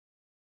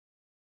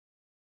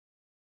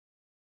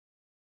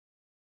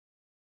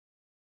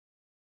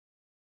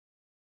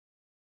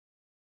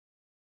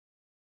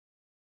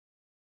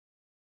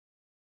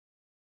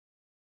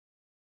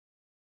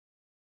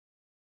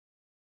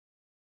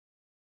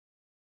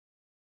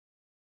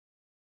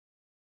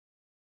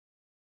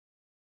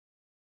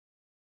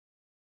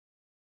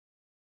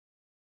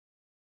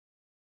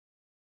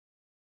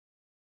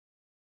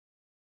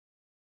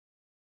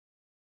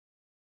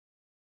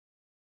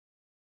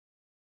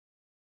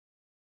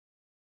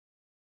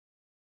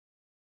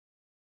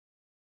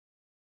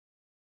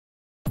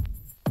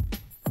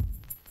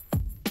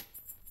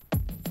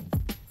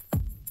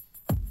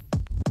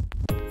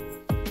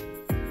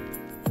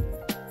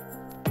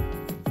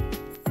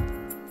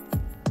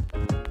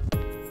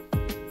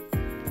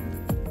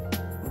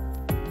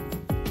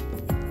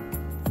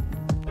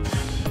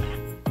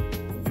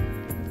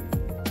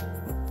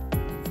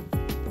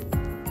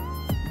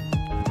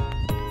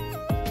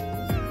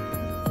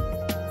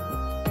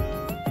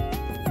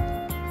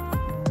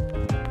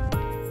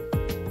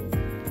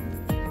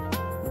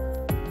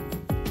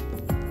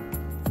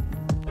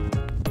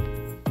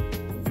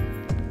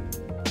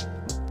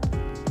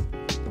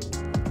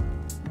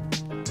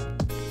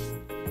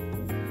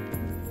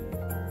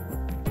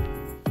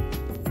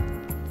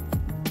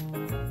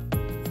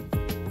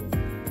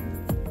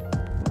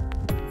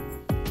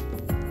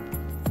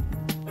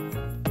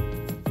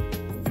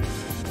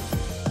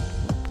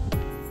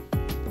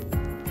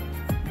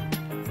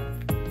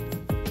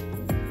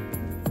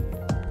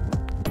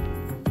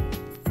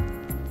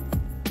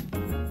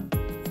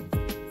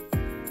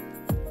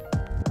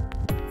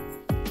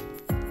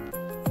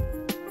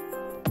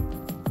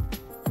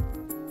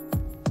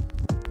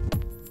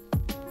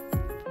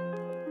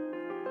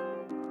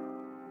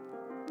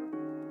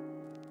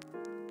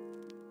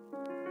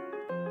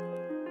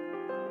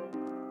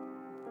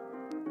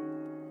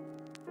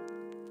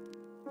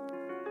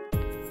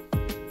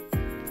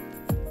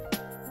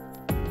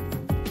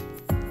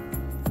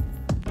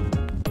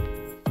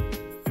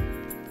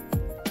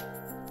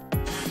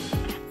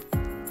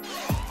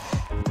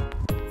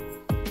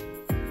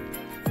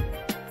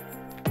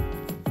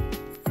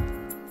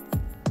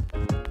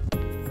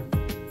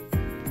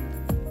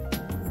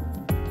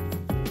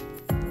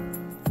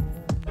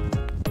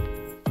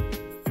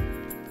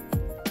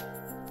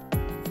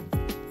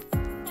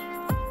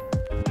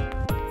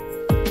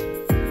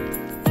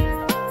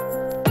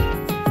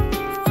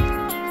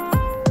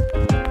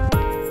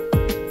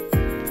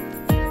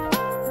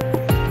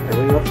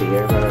 Are we off the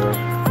air?